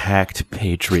glad you hacked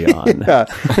Patreon. Yeah,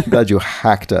 I'm glad you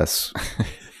hacked us.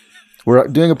 We're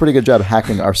doing a pretty good job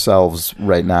hacking ourselves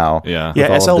right now. Yeah. Yeah,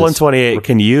 SL128,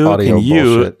 can you,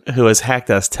 bullshit. who has hacked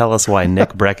us, tell us why Nick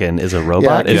Brecken is a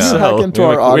robot? Yeah, can you hack into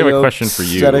our audio we have a question for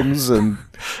you. settings? And,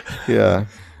 yeah.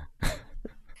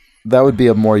 That would be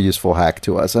a more useful hack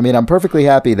to us. I mean, I'm perfectly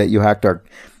happy that you hacked our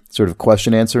sort of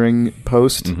question answering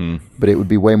post, but it would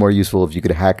be way more useful if you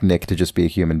could hack Nick to just be a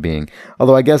human being.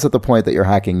 Although I guess at the point that you're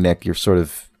hacking Nick, you're sort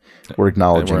of, we're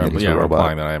acknowledging that he's a robot. We're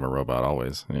implying that I am a robot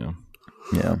always. Yeah.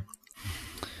 Yeah.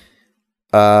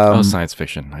 Science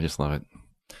fiction. I just love it.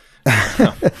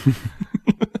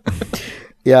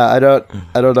 Yeah, I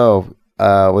don't know.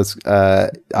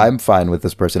 I'm fine with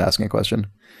this person asking a question.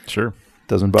 Sure.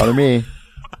 Doesn't bother me.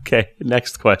 Okay,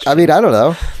 next question. I mean, I don't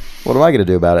know. What am I going to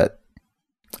do about it?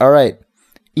 All right.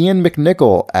 Ian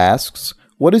McNichol asks,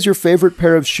 what is your favorite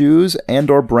pair of shoes and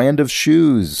or brand of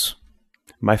shoes?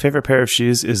 My favorite pair of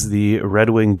shoes is the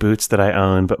Red Wing boots that I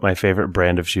own, but my favorite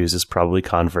brand of shoes is probably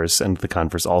Converse and the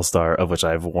Converse All-Star, of which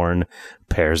I've worn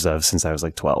pairs of since I was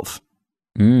like 12.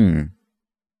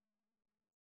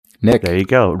 Nick. There you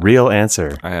go. Real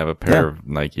answer. I have a pair of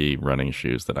Nike running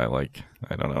shoes that I like.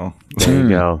 I don't know. There you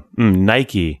go.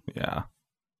 Nike. Yeah.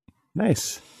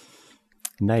 Nice.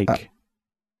 Nike.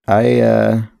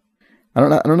 I don't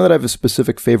know that I have a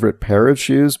specific favorite pair of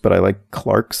shoes, but I like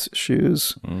Clark's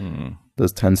shoes.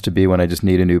 Those tends to be when I just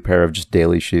need a new pair of just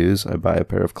daily shoes. I buy a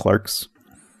pair of Clark's.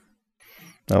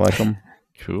 I like them.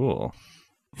 Cool.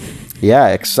 Yeah,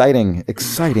 exciting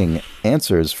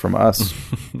answers from us.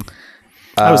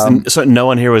 So no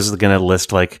one here was going to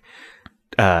list like,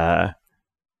 like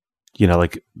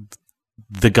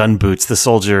the gun boots, the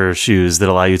soldier shoes that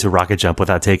allow you to rocket jump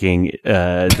without taking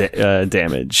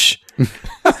damage.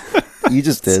 You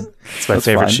just did. It's my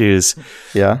favorite shoes.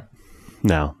 Yeah.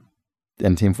 No.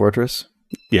 And Team Fortress?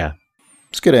 Yeah.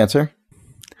 It's a good answer.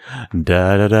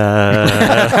 Da da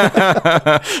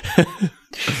da.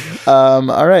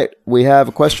 All right. We have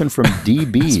a question from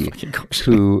DB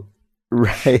who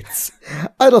writes,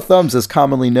 Idle Thumbs is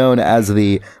commonly known as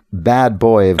the bad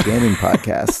boy of gaming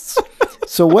podcasts.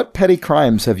 So what petty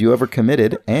crimes have you ever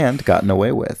committed and gotten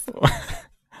away with?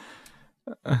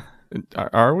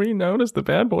 Are we known as the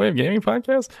bad boy of gaming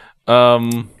podcast?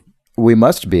 We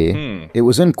must be. It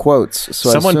was in quotes.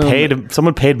 So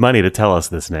someone paid money to tell us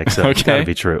this, Nick. So it's gotta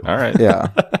be true. All right. Yeah.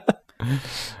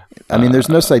 I mean, there's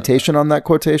no citation on that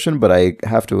quotation, but I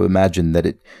have to imagine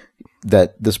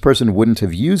that this person wouldn't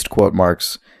have used quote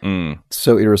marks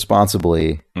so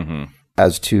irresponsibly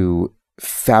as to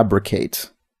fabricate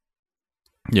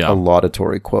a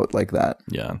laudatory quote like that.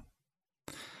 Yeah.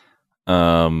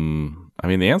 I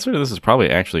mean, the answer to this is probably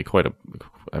actually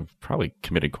I've probably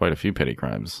committed quite a few petty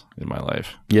crimes in my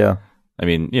life. Yeah. I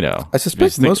mean, I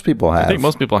suspect most people have. I think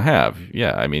most people have.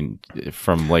 Yeah. I mean,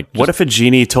 from like. What if a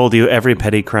genie told you every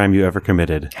petty crime you ever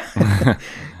committed?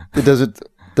 It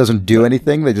doesn't do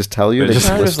anything. They just tell you. They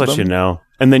just let you know.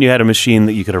 And then you had a machine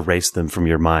that you could erase them from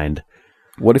your mind.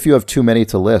 What if you have too many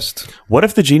to list? What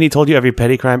if the genie told you every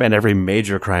petty crime and every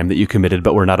major crime that you committed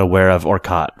but were not aware of or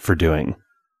caught for doing?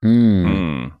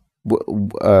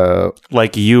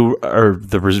 Like you are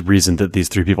the reason that these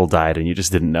 3 people died and you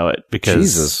just didn't know it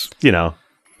because,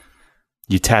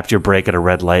 you tapped your brake at a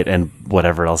red light and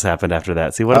whatever else happened after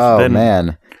that. See, what if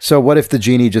man. So what if the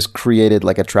genie just created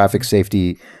like a traffic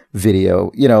safety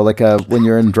video, like when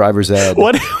you're in driver's ed?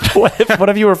 What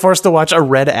if you were forced to watch a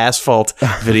red asphalt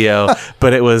video,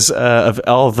 but it was of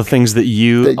all of the things that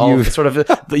you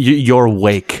your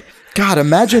wake? God,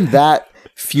 imagine that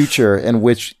future in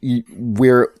which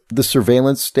where the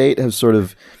surveillance state has sort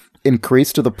of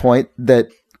increased to the point that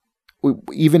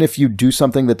even if you do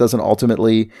something that doesn't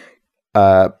ultimately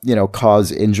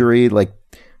cause injury, like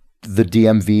the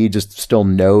DMV just still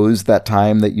knows that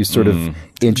time that you sort of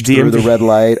inched through the red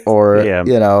light or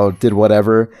did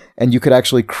whatever, and you could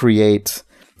actually create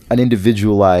an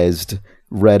individualized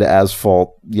red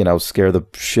asphalt scare the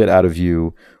shit out of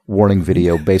you warning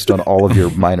video based on all of your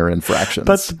minor infractions.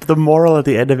 But the moral at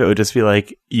the end of it would just be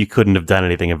like, you couldn't have done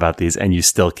anything about these and you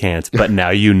still can't, but now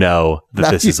you know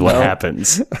that this is what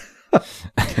happens.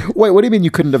 Wait, what do you mean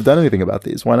you couldn't have done anything about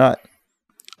these? Why not?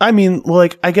 I mean, well,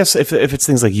 like, I guess if it's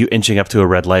things like you inching up to a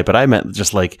red light, but I meant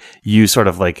just like you sort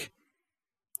of like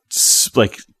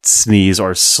sneeze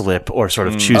or slip or sort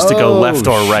of choose to go left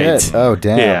or right. Oh,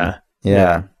 damn.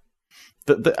 Yeah.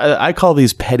 I call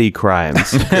these petty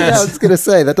crimes. Yeah, I was going to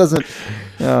say, that doesn't...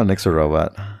 Oh, Nick's a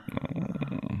robot.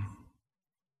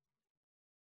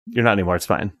 You're not anymore. It's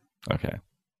fine. Okay.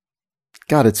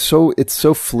 God, it's so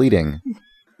fleeting.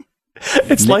 It's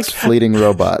Nick's like fleeting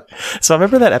robot. So I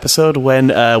remember that episode when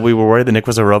we were worried that Nick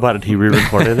was a robot and he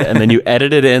re-recorded it, and then you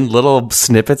edited in little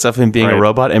snippets of him being a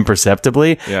robot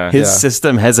imperceptibly. Yeah. His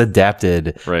system has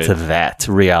adapted to that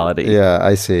reality. Yeah,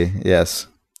 I see. Yes.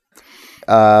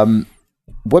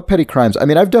 What petty crimes? I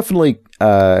mean, I've definitely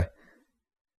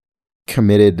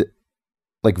committed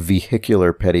like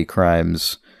vehicular petty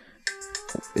crimes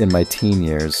in my teen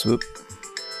years. Whoop.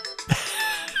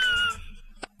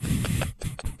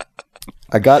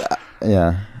 I got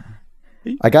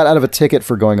out of a ticket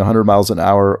for going 100 miles an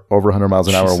hour, over 100 miles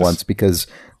an hour once because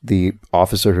the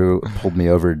officer who pulled me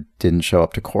over didn't show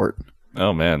up to court.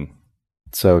 Oh, man.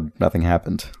 So nothing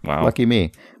happened. Wow. Lucky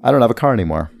me. I don't have a car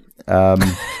anymore.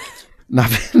 Not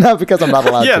because I'm not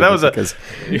allowed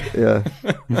to.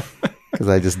 Because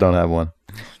I just don't have one.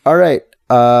 All right.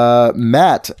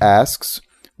 Matt asks,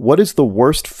 what is the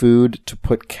worst food to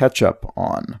put ketchup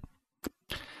on?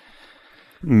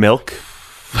 Milk.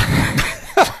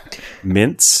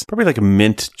 Mints. Probably like a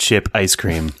mint chip ice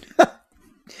cream.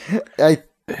 Do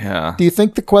you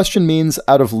think the question means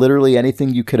out of literally anything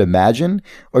you could imagine?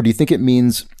 Or do you think it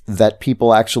means that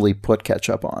people actually put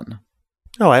ketchup on?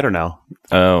 Oh, I don't know.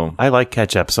 Oh, I like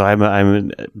ketchup, so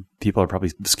I'm. People are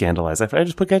probably scandalized. I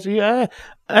just put ketchup. Yeah,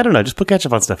 I don't know. Just put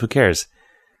ketchup on stuff. Who cares?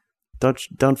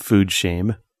 Don't food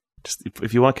shame. Just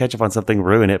if you want ketchup on something,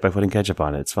 ruin it by putting ketchup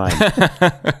on it. It's fine.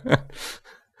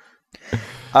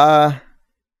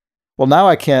 Well, now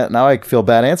I can't. Now I feel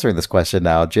bad answering this question.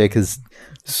 Now Jake has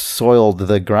soiled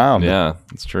the ground. Yeah,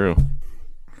 it's true.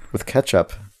 With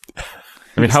ketchup.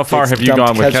 I mean, how far have you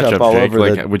gone with ketchup, Jake?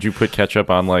 Like, would you put ketchup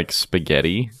on like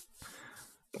spaghetti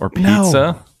or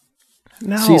pizza?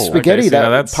 No. See, spaghetti,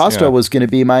 pasta was going to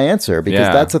be my answer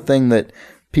because that's a thing that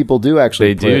people do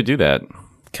actually do that.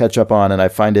 Ketchup on, and I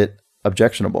find it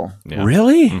objectionable. Yeah.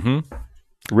 Really? Mm-hmm.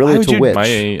 Really, to which?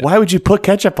 Why would you put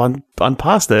ketchup on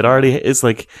pasta? It already is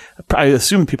like, I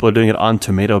assume people are doing it on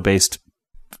tomato-based,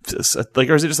 like,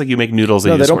 or is it just like you make noodles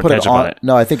and you just put ketchup on it?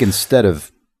 No, I think instead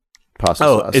of pasta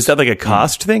sauce. Is that like a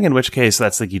cost thing? In which case,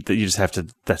 that's like you just have to.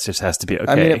 That just has to be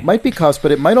okay. I mean, it might be cost,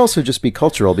 but it might also just be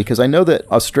cultural because I know that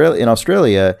in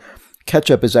Australia,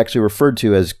 ketchup is actually referred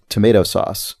to as tomato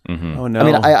sauce. Mm-hmm. Oh no! I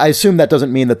mean, I assume that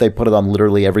doesn't mean that they put it on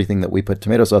literally everything that we put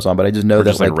tomato sauce on, but I just know Or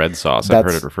that just like red sauce. I've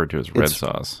heard it referred to as red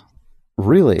sauce.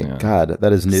 Really, Yeah. God,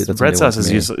 that is new. That's red a new sauce one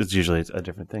to me. is usually a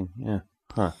different thing. Yeah.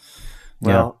 Huh.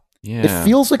 Well, Yeah. It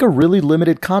feels like a really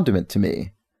limited condiment to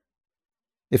me.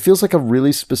 It feels like a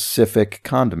really specific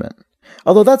condiment.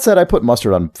 Although that said, I put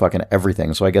mustard on fucking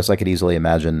everything, so I guess I could easily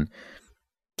imagine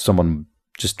someone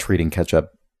just treating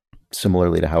ketchup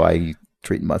similarly to how I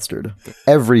treat mustard.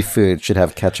 Every food should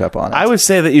have ketchup on it. I would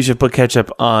say that you should put ketchup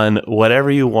on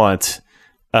whatever you want.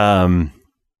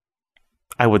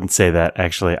 I wouldn't say that,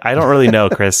 actually. I don't really know,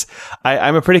 Chris.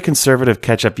 I'm a pretty conservative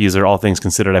ketchup user, all things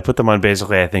considered. I put them on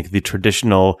basically, I think, the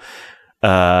traditional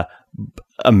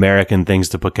American things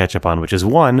to put ketchup on, which is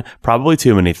 1, probably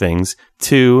too many things.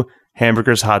 2,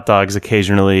 hamburgers, hot dogs,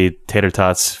 occasionally tater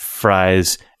tots,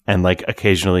 fries, and like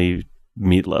occasionally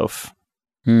meatloaf.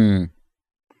 I'm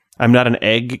not an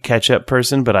egg ketchup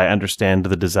person, but I understand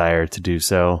the desire to do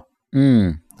so.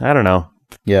 I don't know.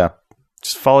 Yeah.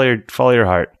 Just follow your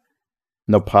heart.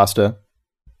 No pasta.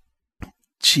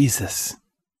 Jesus.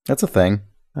 That's a thing.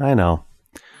 I know.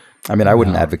 I mean, I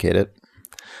wouldn't advocate it.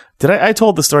 Did I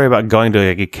told the story about going to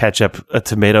a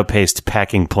tomato paste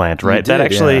packing plant, right? You did, that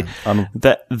actually yeah.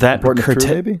 that Important True,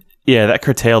 maybe? Yeah, that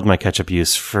curtailed my ketchup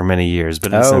use for many years,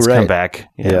 but it's since come back.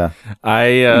 Yeah.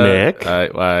 Nick?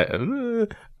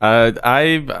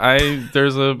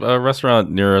 There's a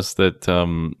restaurant near us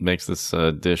that makes this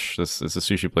dish. This is a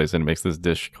sushi place, and it makes this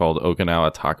dish called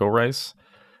Okinawa taco rice.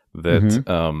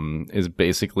 That is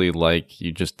basically like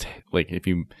you just like if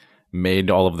you made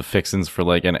all of the fixins for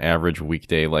like an average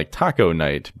weekday like taco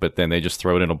night, but then they just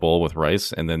throw it in a bowl with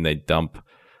rice, and then they dump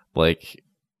like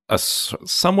a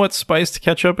somewhat spiced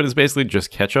ketchup, and it's basically just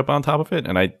ketchup on top of it.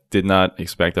 And I did not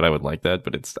expect that I would like that,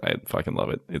 but I fucking love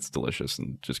it. It's delicious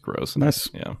and just gross. Nice.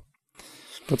 Yeah.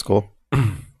 That's cool.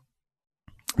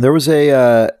 There's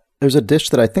a dish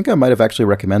that I think I might have actually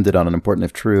recommended on An Important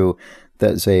If True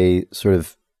that's a sort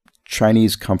of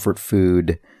Chinese comfort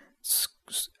food,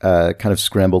 kind of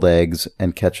scrambled eggs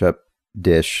and ketchup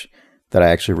dish that I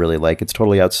actually really like. It's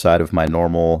totally outside of my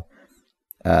normal,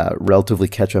 relatively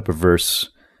ketchup averse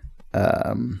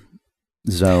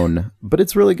zone, but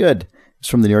it's really good. It's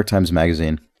from the New York Times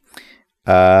Magazine.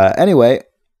 Anyway,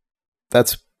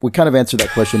 we kind of answered that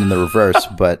question in the reverse,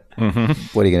 but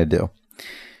what are you going to do?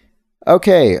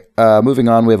 Okay, moving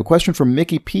on. We have a question from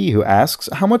Mickey P, who asks,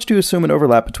 how much do you assume an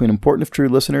overlap between Important If True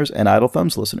listeners and Idle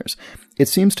Thumbs listeners? It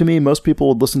seems to me most people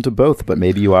would listen to both, but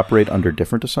maybe you operate under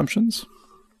different assumptions?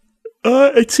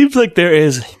 It seems like there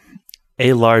is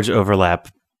a large overlap,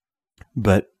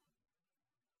 but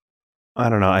I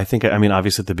don't know. I mean,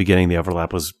 obviously at the beginning the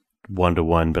overlap was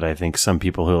 1-to-1, but I think some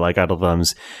people who like Idle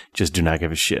Thumbs just do not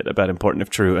give a shit about Important If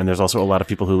True. And there's also a lot of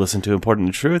people who listen to Important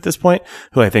If True at this point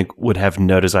who I think would have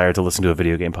no desire to listen to a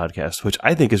video game podcast, which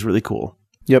I think is really cool.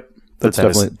 Yep. That's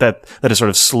definitely that is sort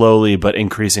of slowly but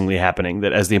increasingly happening,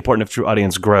 that as the Important If True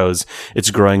audience grows,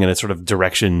 it's growing in a sort of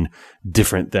direction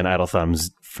different than Idle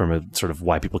Thumbs from a sort of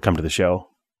why people come to the show.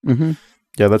 Mm-hmm.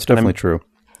 Yeah, that's definitely true.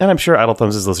 And I'm sure Idle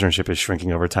Thumbs' listenership is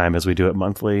shrinking over time as we do it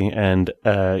monthly and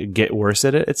get worse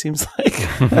at it, it seems like.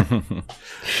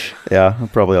 Yeah,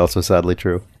 probably also sadly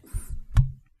true.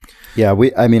 Yeah,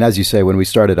 I mean, as you say, when we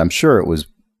started, I'm sure it was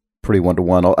pretty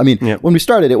 1-to-1. I mean, When we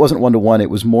started, it wasn't 1-to-1. It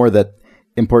was more that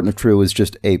Important If True was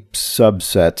just a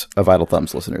subset of Idle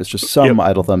Thumbs listeners. Just some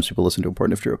Idle Thumbs people listen to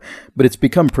Important If True. But it's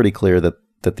become pretty clear that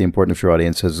the Important If True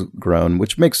audience has grown,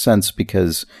 which makes sense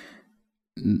because,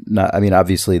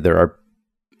 obviously there are,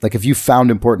 like, if you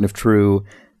found Important If True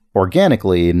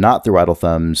organically, not through Idle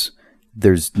Thumbs,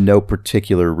 there's no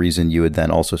particular reason you would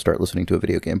then also start listening to a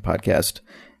video game podcast,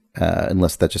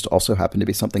 unless that just also happened to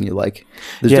be something you like.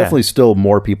 There's definitely still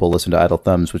more people listen to Idle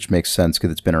Thumbs, which makes sense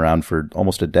because it's been around for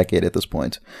almost a decade at this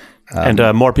point.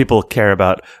 And more people care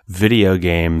about video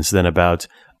games than about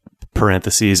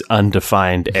parentheses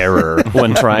undefined error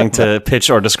when trying to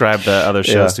pitch or describe the other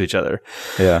shows to each other.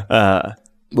 Yeah.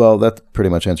 Well, that pretty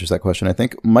much answers that question, I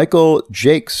think. Michael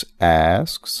Jakes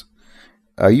asks,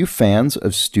 are you fans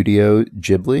of Studio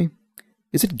Ghibli?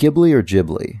 Is it Ghibli or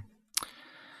Ghibli?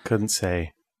 Couldn't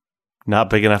say. Not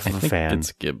big enough of a fan.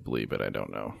 It's Ghibli, but I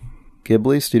don't know.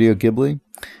 Ghibli? Studio Ghibli?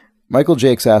 Michael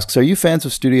Jakes asks, are you fans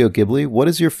of Studio Ghibli? What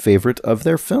is your favorite of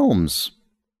their films?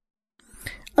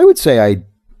 I would say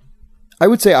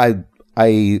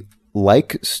I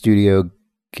like Studio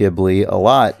Ghibli a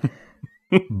lot.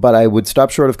 But I would stop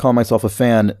short of calling myself a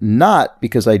fan, not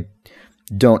because I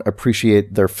don't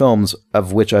appreciate their films,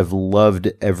 of which I've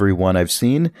loved every one I've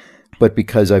seen, but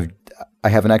because I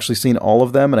haven't actually seen all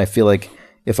of them, and I feel like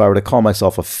if I were to call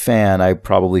myself a fan, I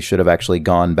probably should have actually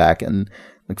gone back and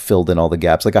like filled in all the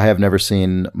gaps. Like I have never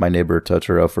seen My Neighbor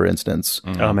Totoro, for instance.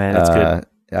 Oh man, it's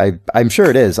good. I'm sure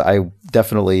it is. I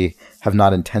definitely have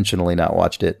not intentionally not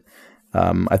watched it.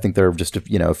 I think there are just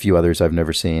a few others I've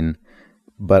never seen,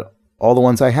 but all the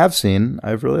ones I have seen,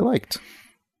 I've really liked.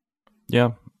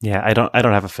 Yeah. Yeah, I don't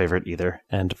have a favorite either.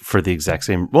 And for the exact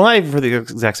same, not even for the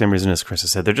exact same reason as Chris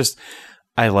has said,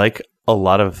 I like a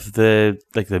lot of the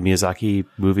Miyazaki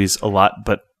movies a lot,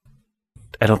 but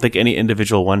I don't think any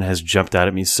individual one has jumped out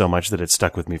at me so much that it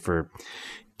stuck with me for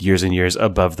years and years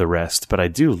above the rest. But I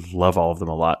do love all of them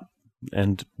a lot.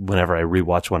 And whenever I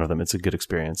rewatch one of them, it's a good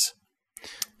experience.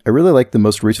 I really like the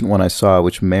most recent one I saw,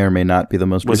 which may or may not be the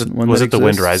most recent one. Was it that The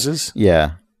Wind exists. Rises?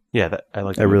 Yeah. Yeah, I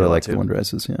like. I really like The Wind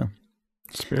Rises, yeah.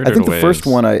 Spirited I think Away the first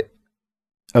one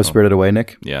Spirited Away,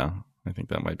 Nick? Yeah, I think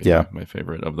that might be my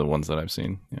favorite of the ones that I've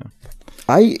seen. Yeah.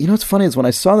 What's funny is when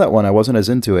I saw that one, I wasn't as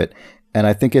into it, and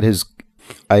I think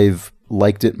I've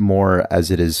liked it more as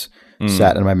it is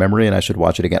sat in my memory, and I should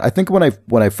watch it again. I think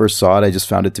when I first saw it, I just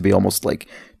found it to be almost like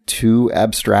too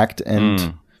abstract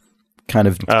and kind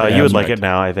of. You would like it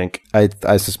now, I think.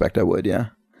 I suspect I would, yeah.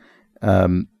 I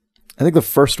think the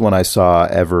first one I saw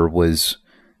ever was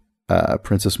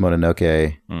Princess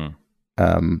Mononoke,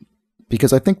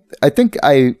 because I think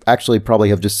I actually probably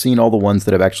have just seen all the ones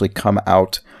that have actually come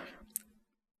out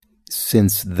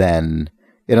since then.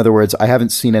 In other words, I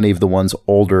haven't seen any of the ones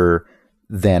older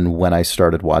than when I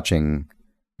started watching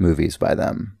movies by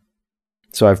them.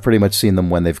 So I've pretty much seen them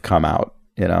when they've come out,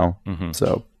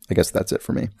 So I guess that's it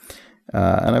for me.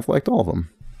 And I've liked all of them.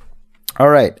 All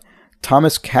right.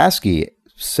 Thomas Caskey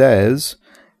says,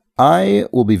 I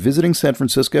will be visiting San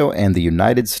Francisco and the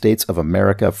United States of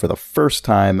America for the first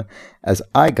time as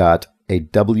I got a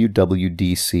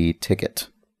WWDC ticket.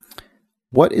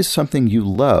 What is something you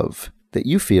love that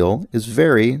you feel is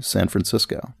very San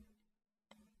Francisco?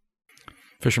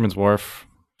 Fisherman's Wharf.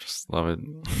 Just love it.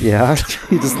 Yeah,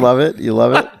 you just love it? You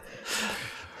love it?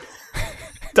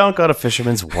 Don't go to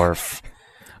Fisherman's Wharf.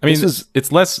 I mean,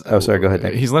 it's less. Oh, sorry. Go ahead,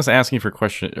 Nick. He's less asking for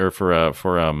question or for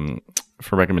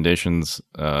recommendations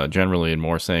generally, and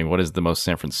more saying what is the most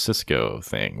San Francisco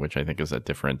thing, which I think is a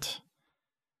different.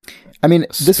 I mean,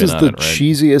 this is the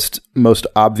cheesiest, most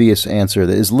obvious answer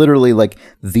that is literally like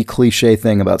the cliche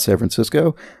thing about San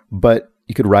Francisco, but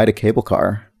you could ride a cable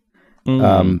car.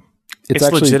 It's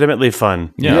actually legitimately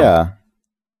fun. Yeah.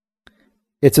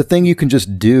 It's a thing you can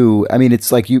just do. I mean,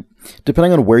 it's like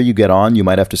depending on where you get on, you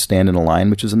might have to stand in a line,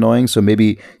 which is annoying. So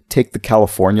maybe take the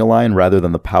California line rather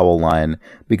than the Powell line,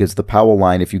 because the Powell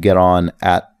line, if you get on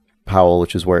at Powell,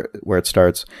 which is where it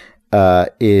starts,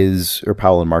 or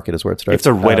Powell and Market is where it starts.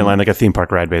 You have to wait in line like a theme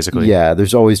park ride, basically. Yeah,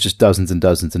 there's always just dozens and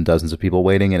dozens and dozens of people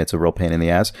waiting, and it's a real pain in the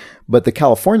ass. But the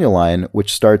California line,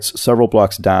 which starts several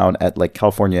blocks down at like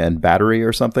California and Battery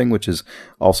or something, which is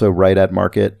also right at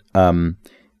Market,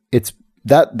 it's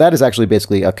that is actually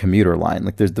basically a commuter line.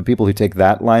 Like there's the people who take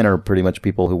that line are pretty much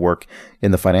people who work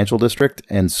in the financial district,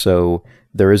 and so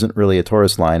there isn't really a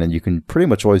tourist line, and you can pretty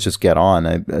much always just get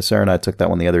on. Sarah and I took that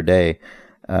one the other day.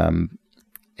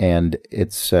 And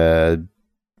it's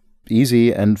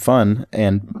easy and fun.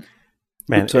 And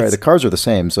the cars are the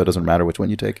same, so it doesn't matter which one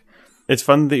you take. It's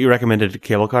fun that you recommended a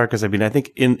cable car, because I mean, I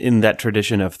think in that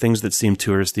tradition of things that seem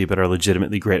touristy but are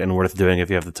legitimately great and worth doing if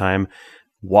you have the time,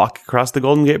 walk across the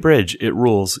Golden Gate Bridge. It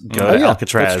rules. Go to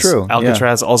Alcatraz. That's true.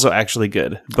 Alcatraz also actually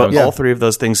good. But all three of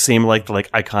those things seem like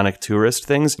iconic tourist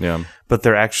things. Yeah. But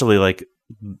they're actually like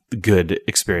good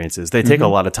experiences. They take a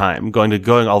lot of time. Going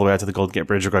all the way out to the Golden Gate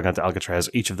Bridge or going out to Alcatraz,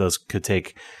 each of those could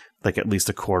take like at least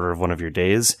a quarter of one of your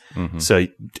days. So,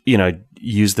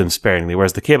 use them sparingly.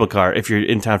 Whereas the cable car, if you're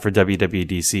in town for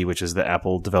WWDC, which is the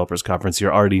Apple Developers Conference,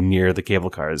 you're already near the cable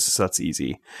cars. So that's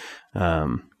easy.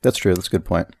 That's true. That's a good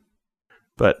point.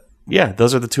 But yeah,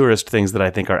 those are the tourist things that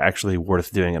I think are actually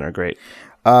worth doing and are great.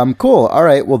 Cool. All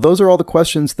right. Well, those are all the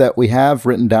questions that we have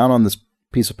written down on this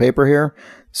piece of paper here.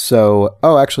 So,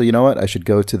 actually, you know what? I should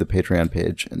go to the Patreon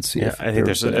page and see if I think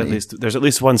there's at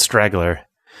least one straggler.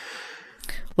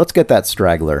 Let's get that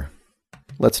straggler.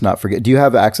 Let's not forget. Do you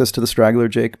have access to the straggler,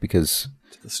 Jake? Because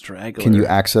the straggler. Can you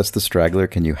access the straggler?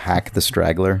 Can you hack the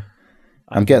straggler?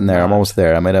 I'm getting there. I'm almost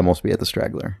there. I might almost be at the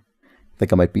straggler. I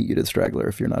think I might beat you to the straggler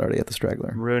if you're not already at the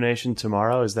straggler. Ruination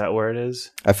tomorrow, is that where it is?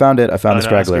 I found it. I found the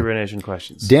straggler. Ask me Ruination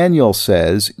questions. Daniel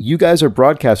says, you guys are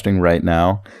broadcasting right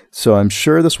now, so I'm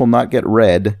sure this will not get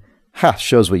read. Ha,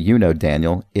 shows what you know,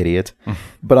 Daniel, idiot.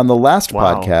 But on the last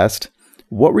podcast,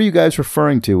 what were you guys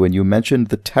referring to when you mentioned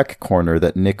the tech corner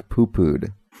that Nick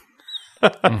poo-pooed?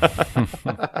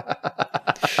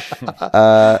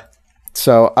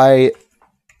 So I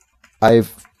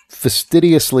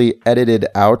fastidiously edited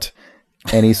out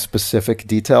any specific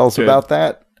details about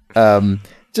that,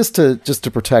 just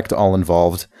to protect all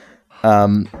involved.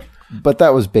 But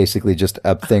that was basically just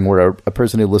a thing where a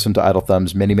person who listened to Idle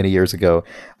Thumbs many, many years ago,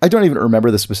 I don't even remember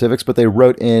the specifics, but they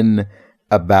wrote in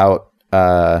about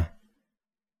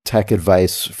tech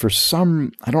advice for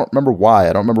some, I don't remember why.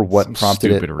 I don't remember what some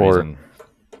prompted it. Reason.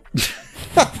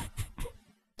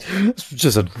 It's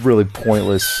just a really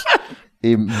pointless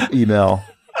email.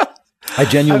 I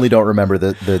genuinely don't remember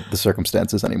the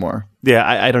circumstances anymore. Yeah,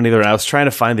 I don't either. I was trying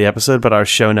to find the episode, but our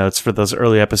show notes for those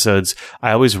early episodes,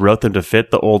 I always wrote them to fit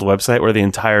the old website where the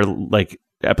entire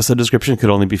episode description could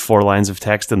only be 4 lines of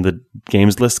text, and the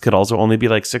games list could also only be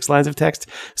 6 lines of text.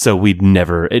 So it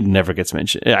never gets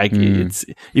mentioned.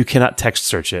 You cannot text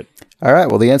search it. All right.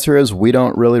 Well, the answer is we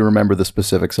don't really remember the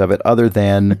specifics of it, other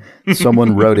than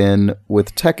someone wrote in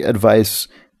with tech advice,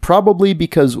 probably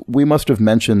because we must have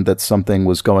mentioned that something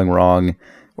was going wrong,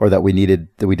 or that we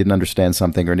didn't understand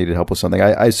something or needed help with something.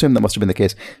 I assume that must have been the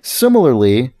case.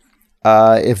 Similarly,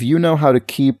 if you know how to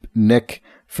keep Nick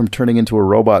from turning into a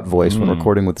robot voice when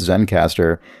recording with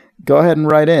Zencastr, go ahead and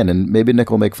write in, and maybe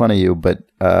Nick will make fun of you. But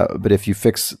if you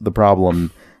fix the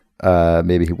problem,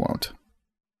 maybe he won't.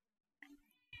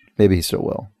 Maybe he still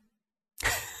will.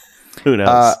 Who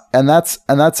knows? And that's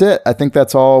it. I think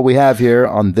that's all we have here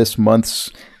on this month's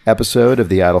episode of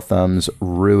the Idle Thumbs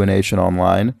Ruination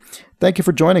Online. Thank you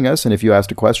for joining us, and if you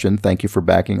asked a question, thank you for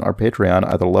backing our Patreon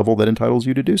at the level that entitles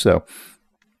you to do so.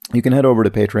 You can head over to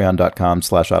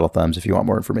patreon.com/idlethumbs if you want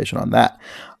more information on that.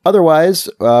 Otherwise,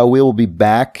 we will be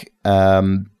back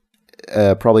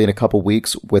probably in a couple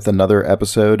weeks with another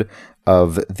episode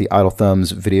of the Idle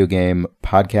Thumbs video game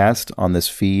podcast on this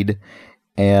feed.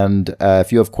 And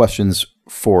if you have questions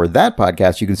for that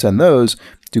podcast, you can send those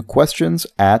to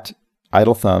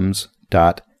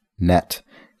questions@idlethumbs.net,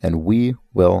 and we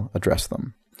will address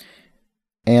them.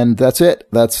 And that's it.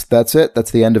 That's it.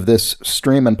 That's the end of this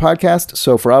stream and podcast.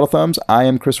 So for Idle Thumbs, I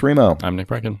am Chris Remo. I'm Nick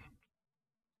Brecken.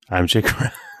 I'm Jake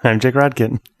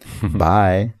Rodkin.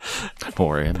 Bye.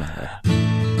 Or am I?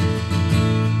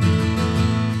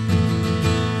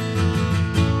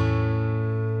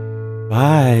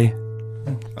 Bye.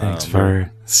 Thanks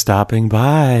for stopping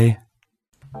by.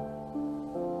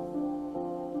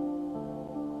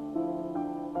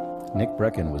 Nick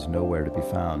Brecken was nowhere to be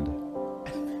found.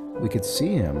 We could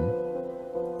see him,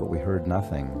 but we heard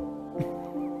nothing.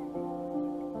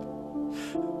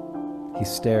 He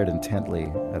stared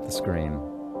intently at the screen.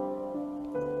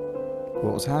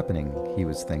 What was happening, he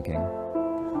was thinking.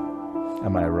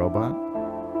 Am I a robot?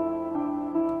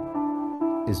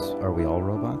 Are we all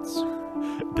robots?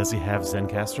 Does he have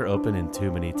Zencastr open in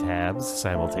too many tabs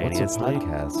simultaneously? What's a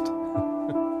podcast?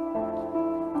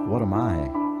 What am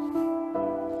I?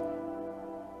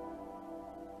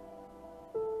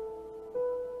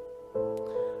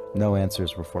 No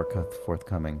answers were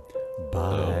forthcoming.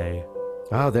 Bye.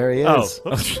 Oh, there he is.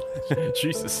 Oh,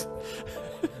 Jesus.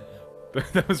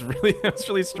 That was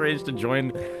really strange to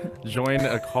join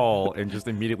a call and just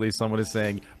immediately someone is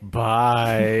saying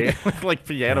bye, like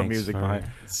piano Thanks music for behind.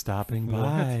 stopping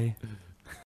by.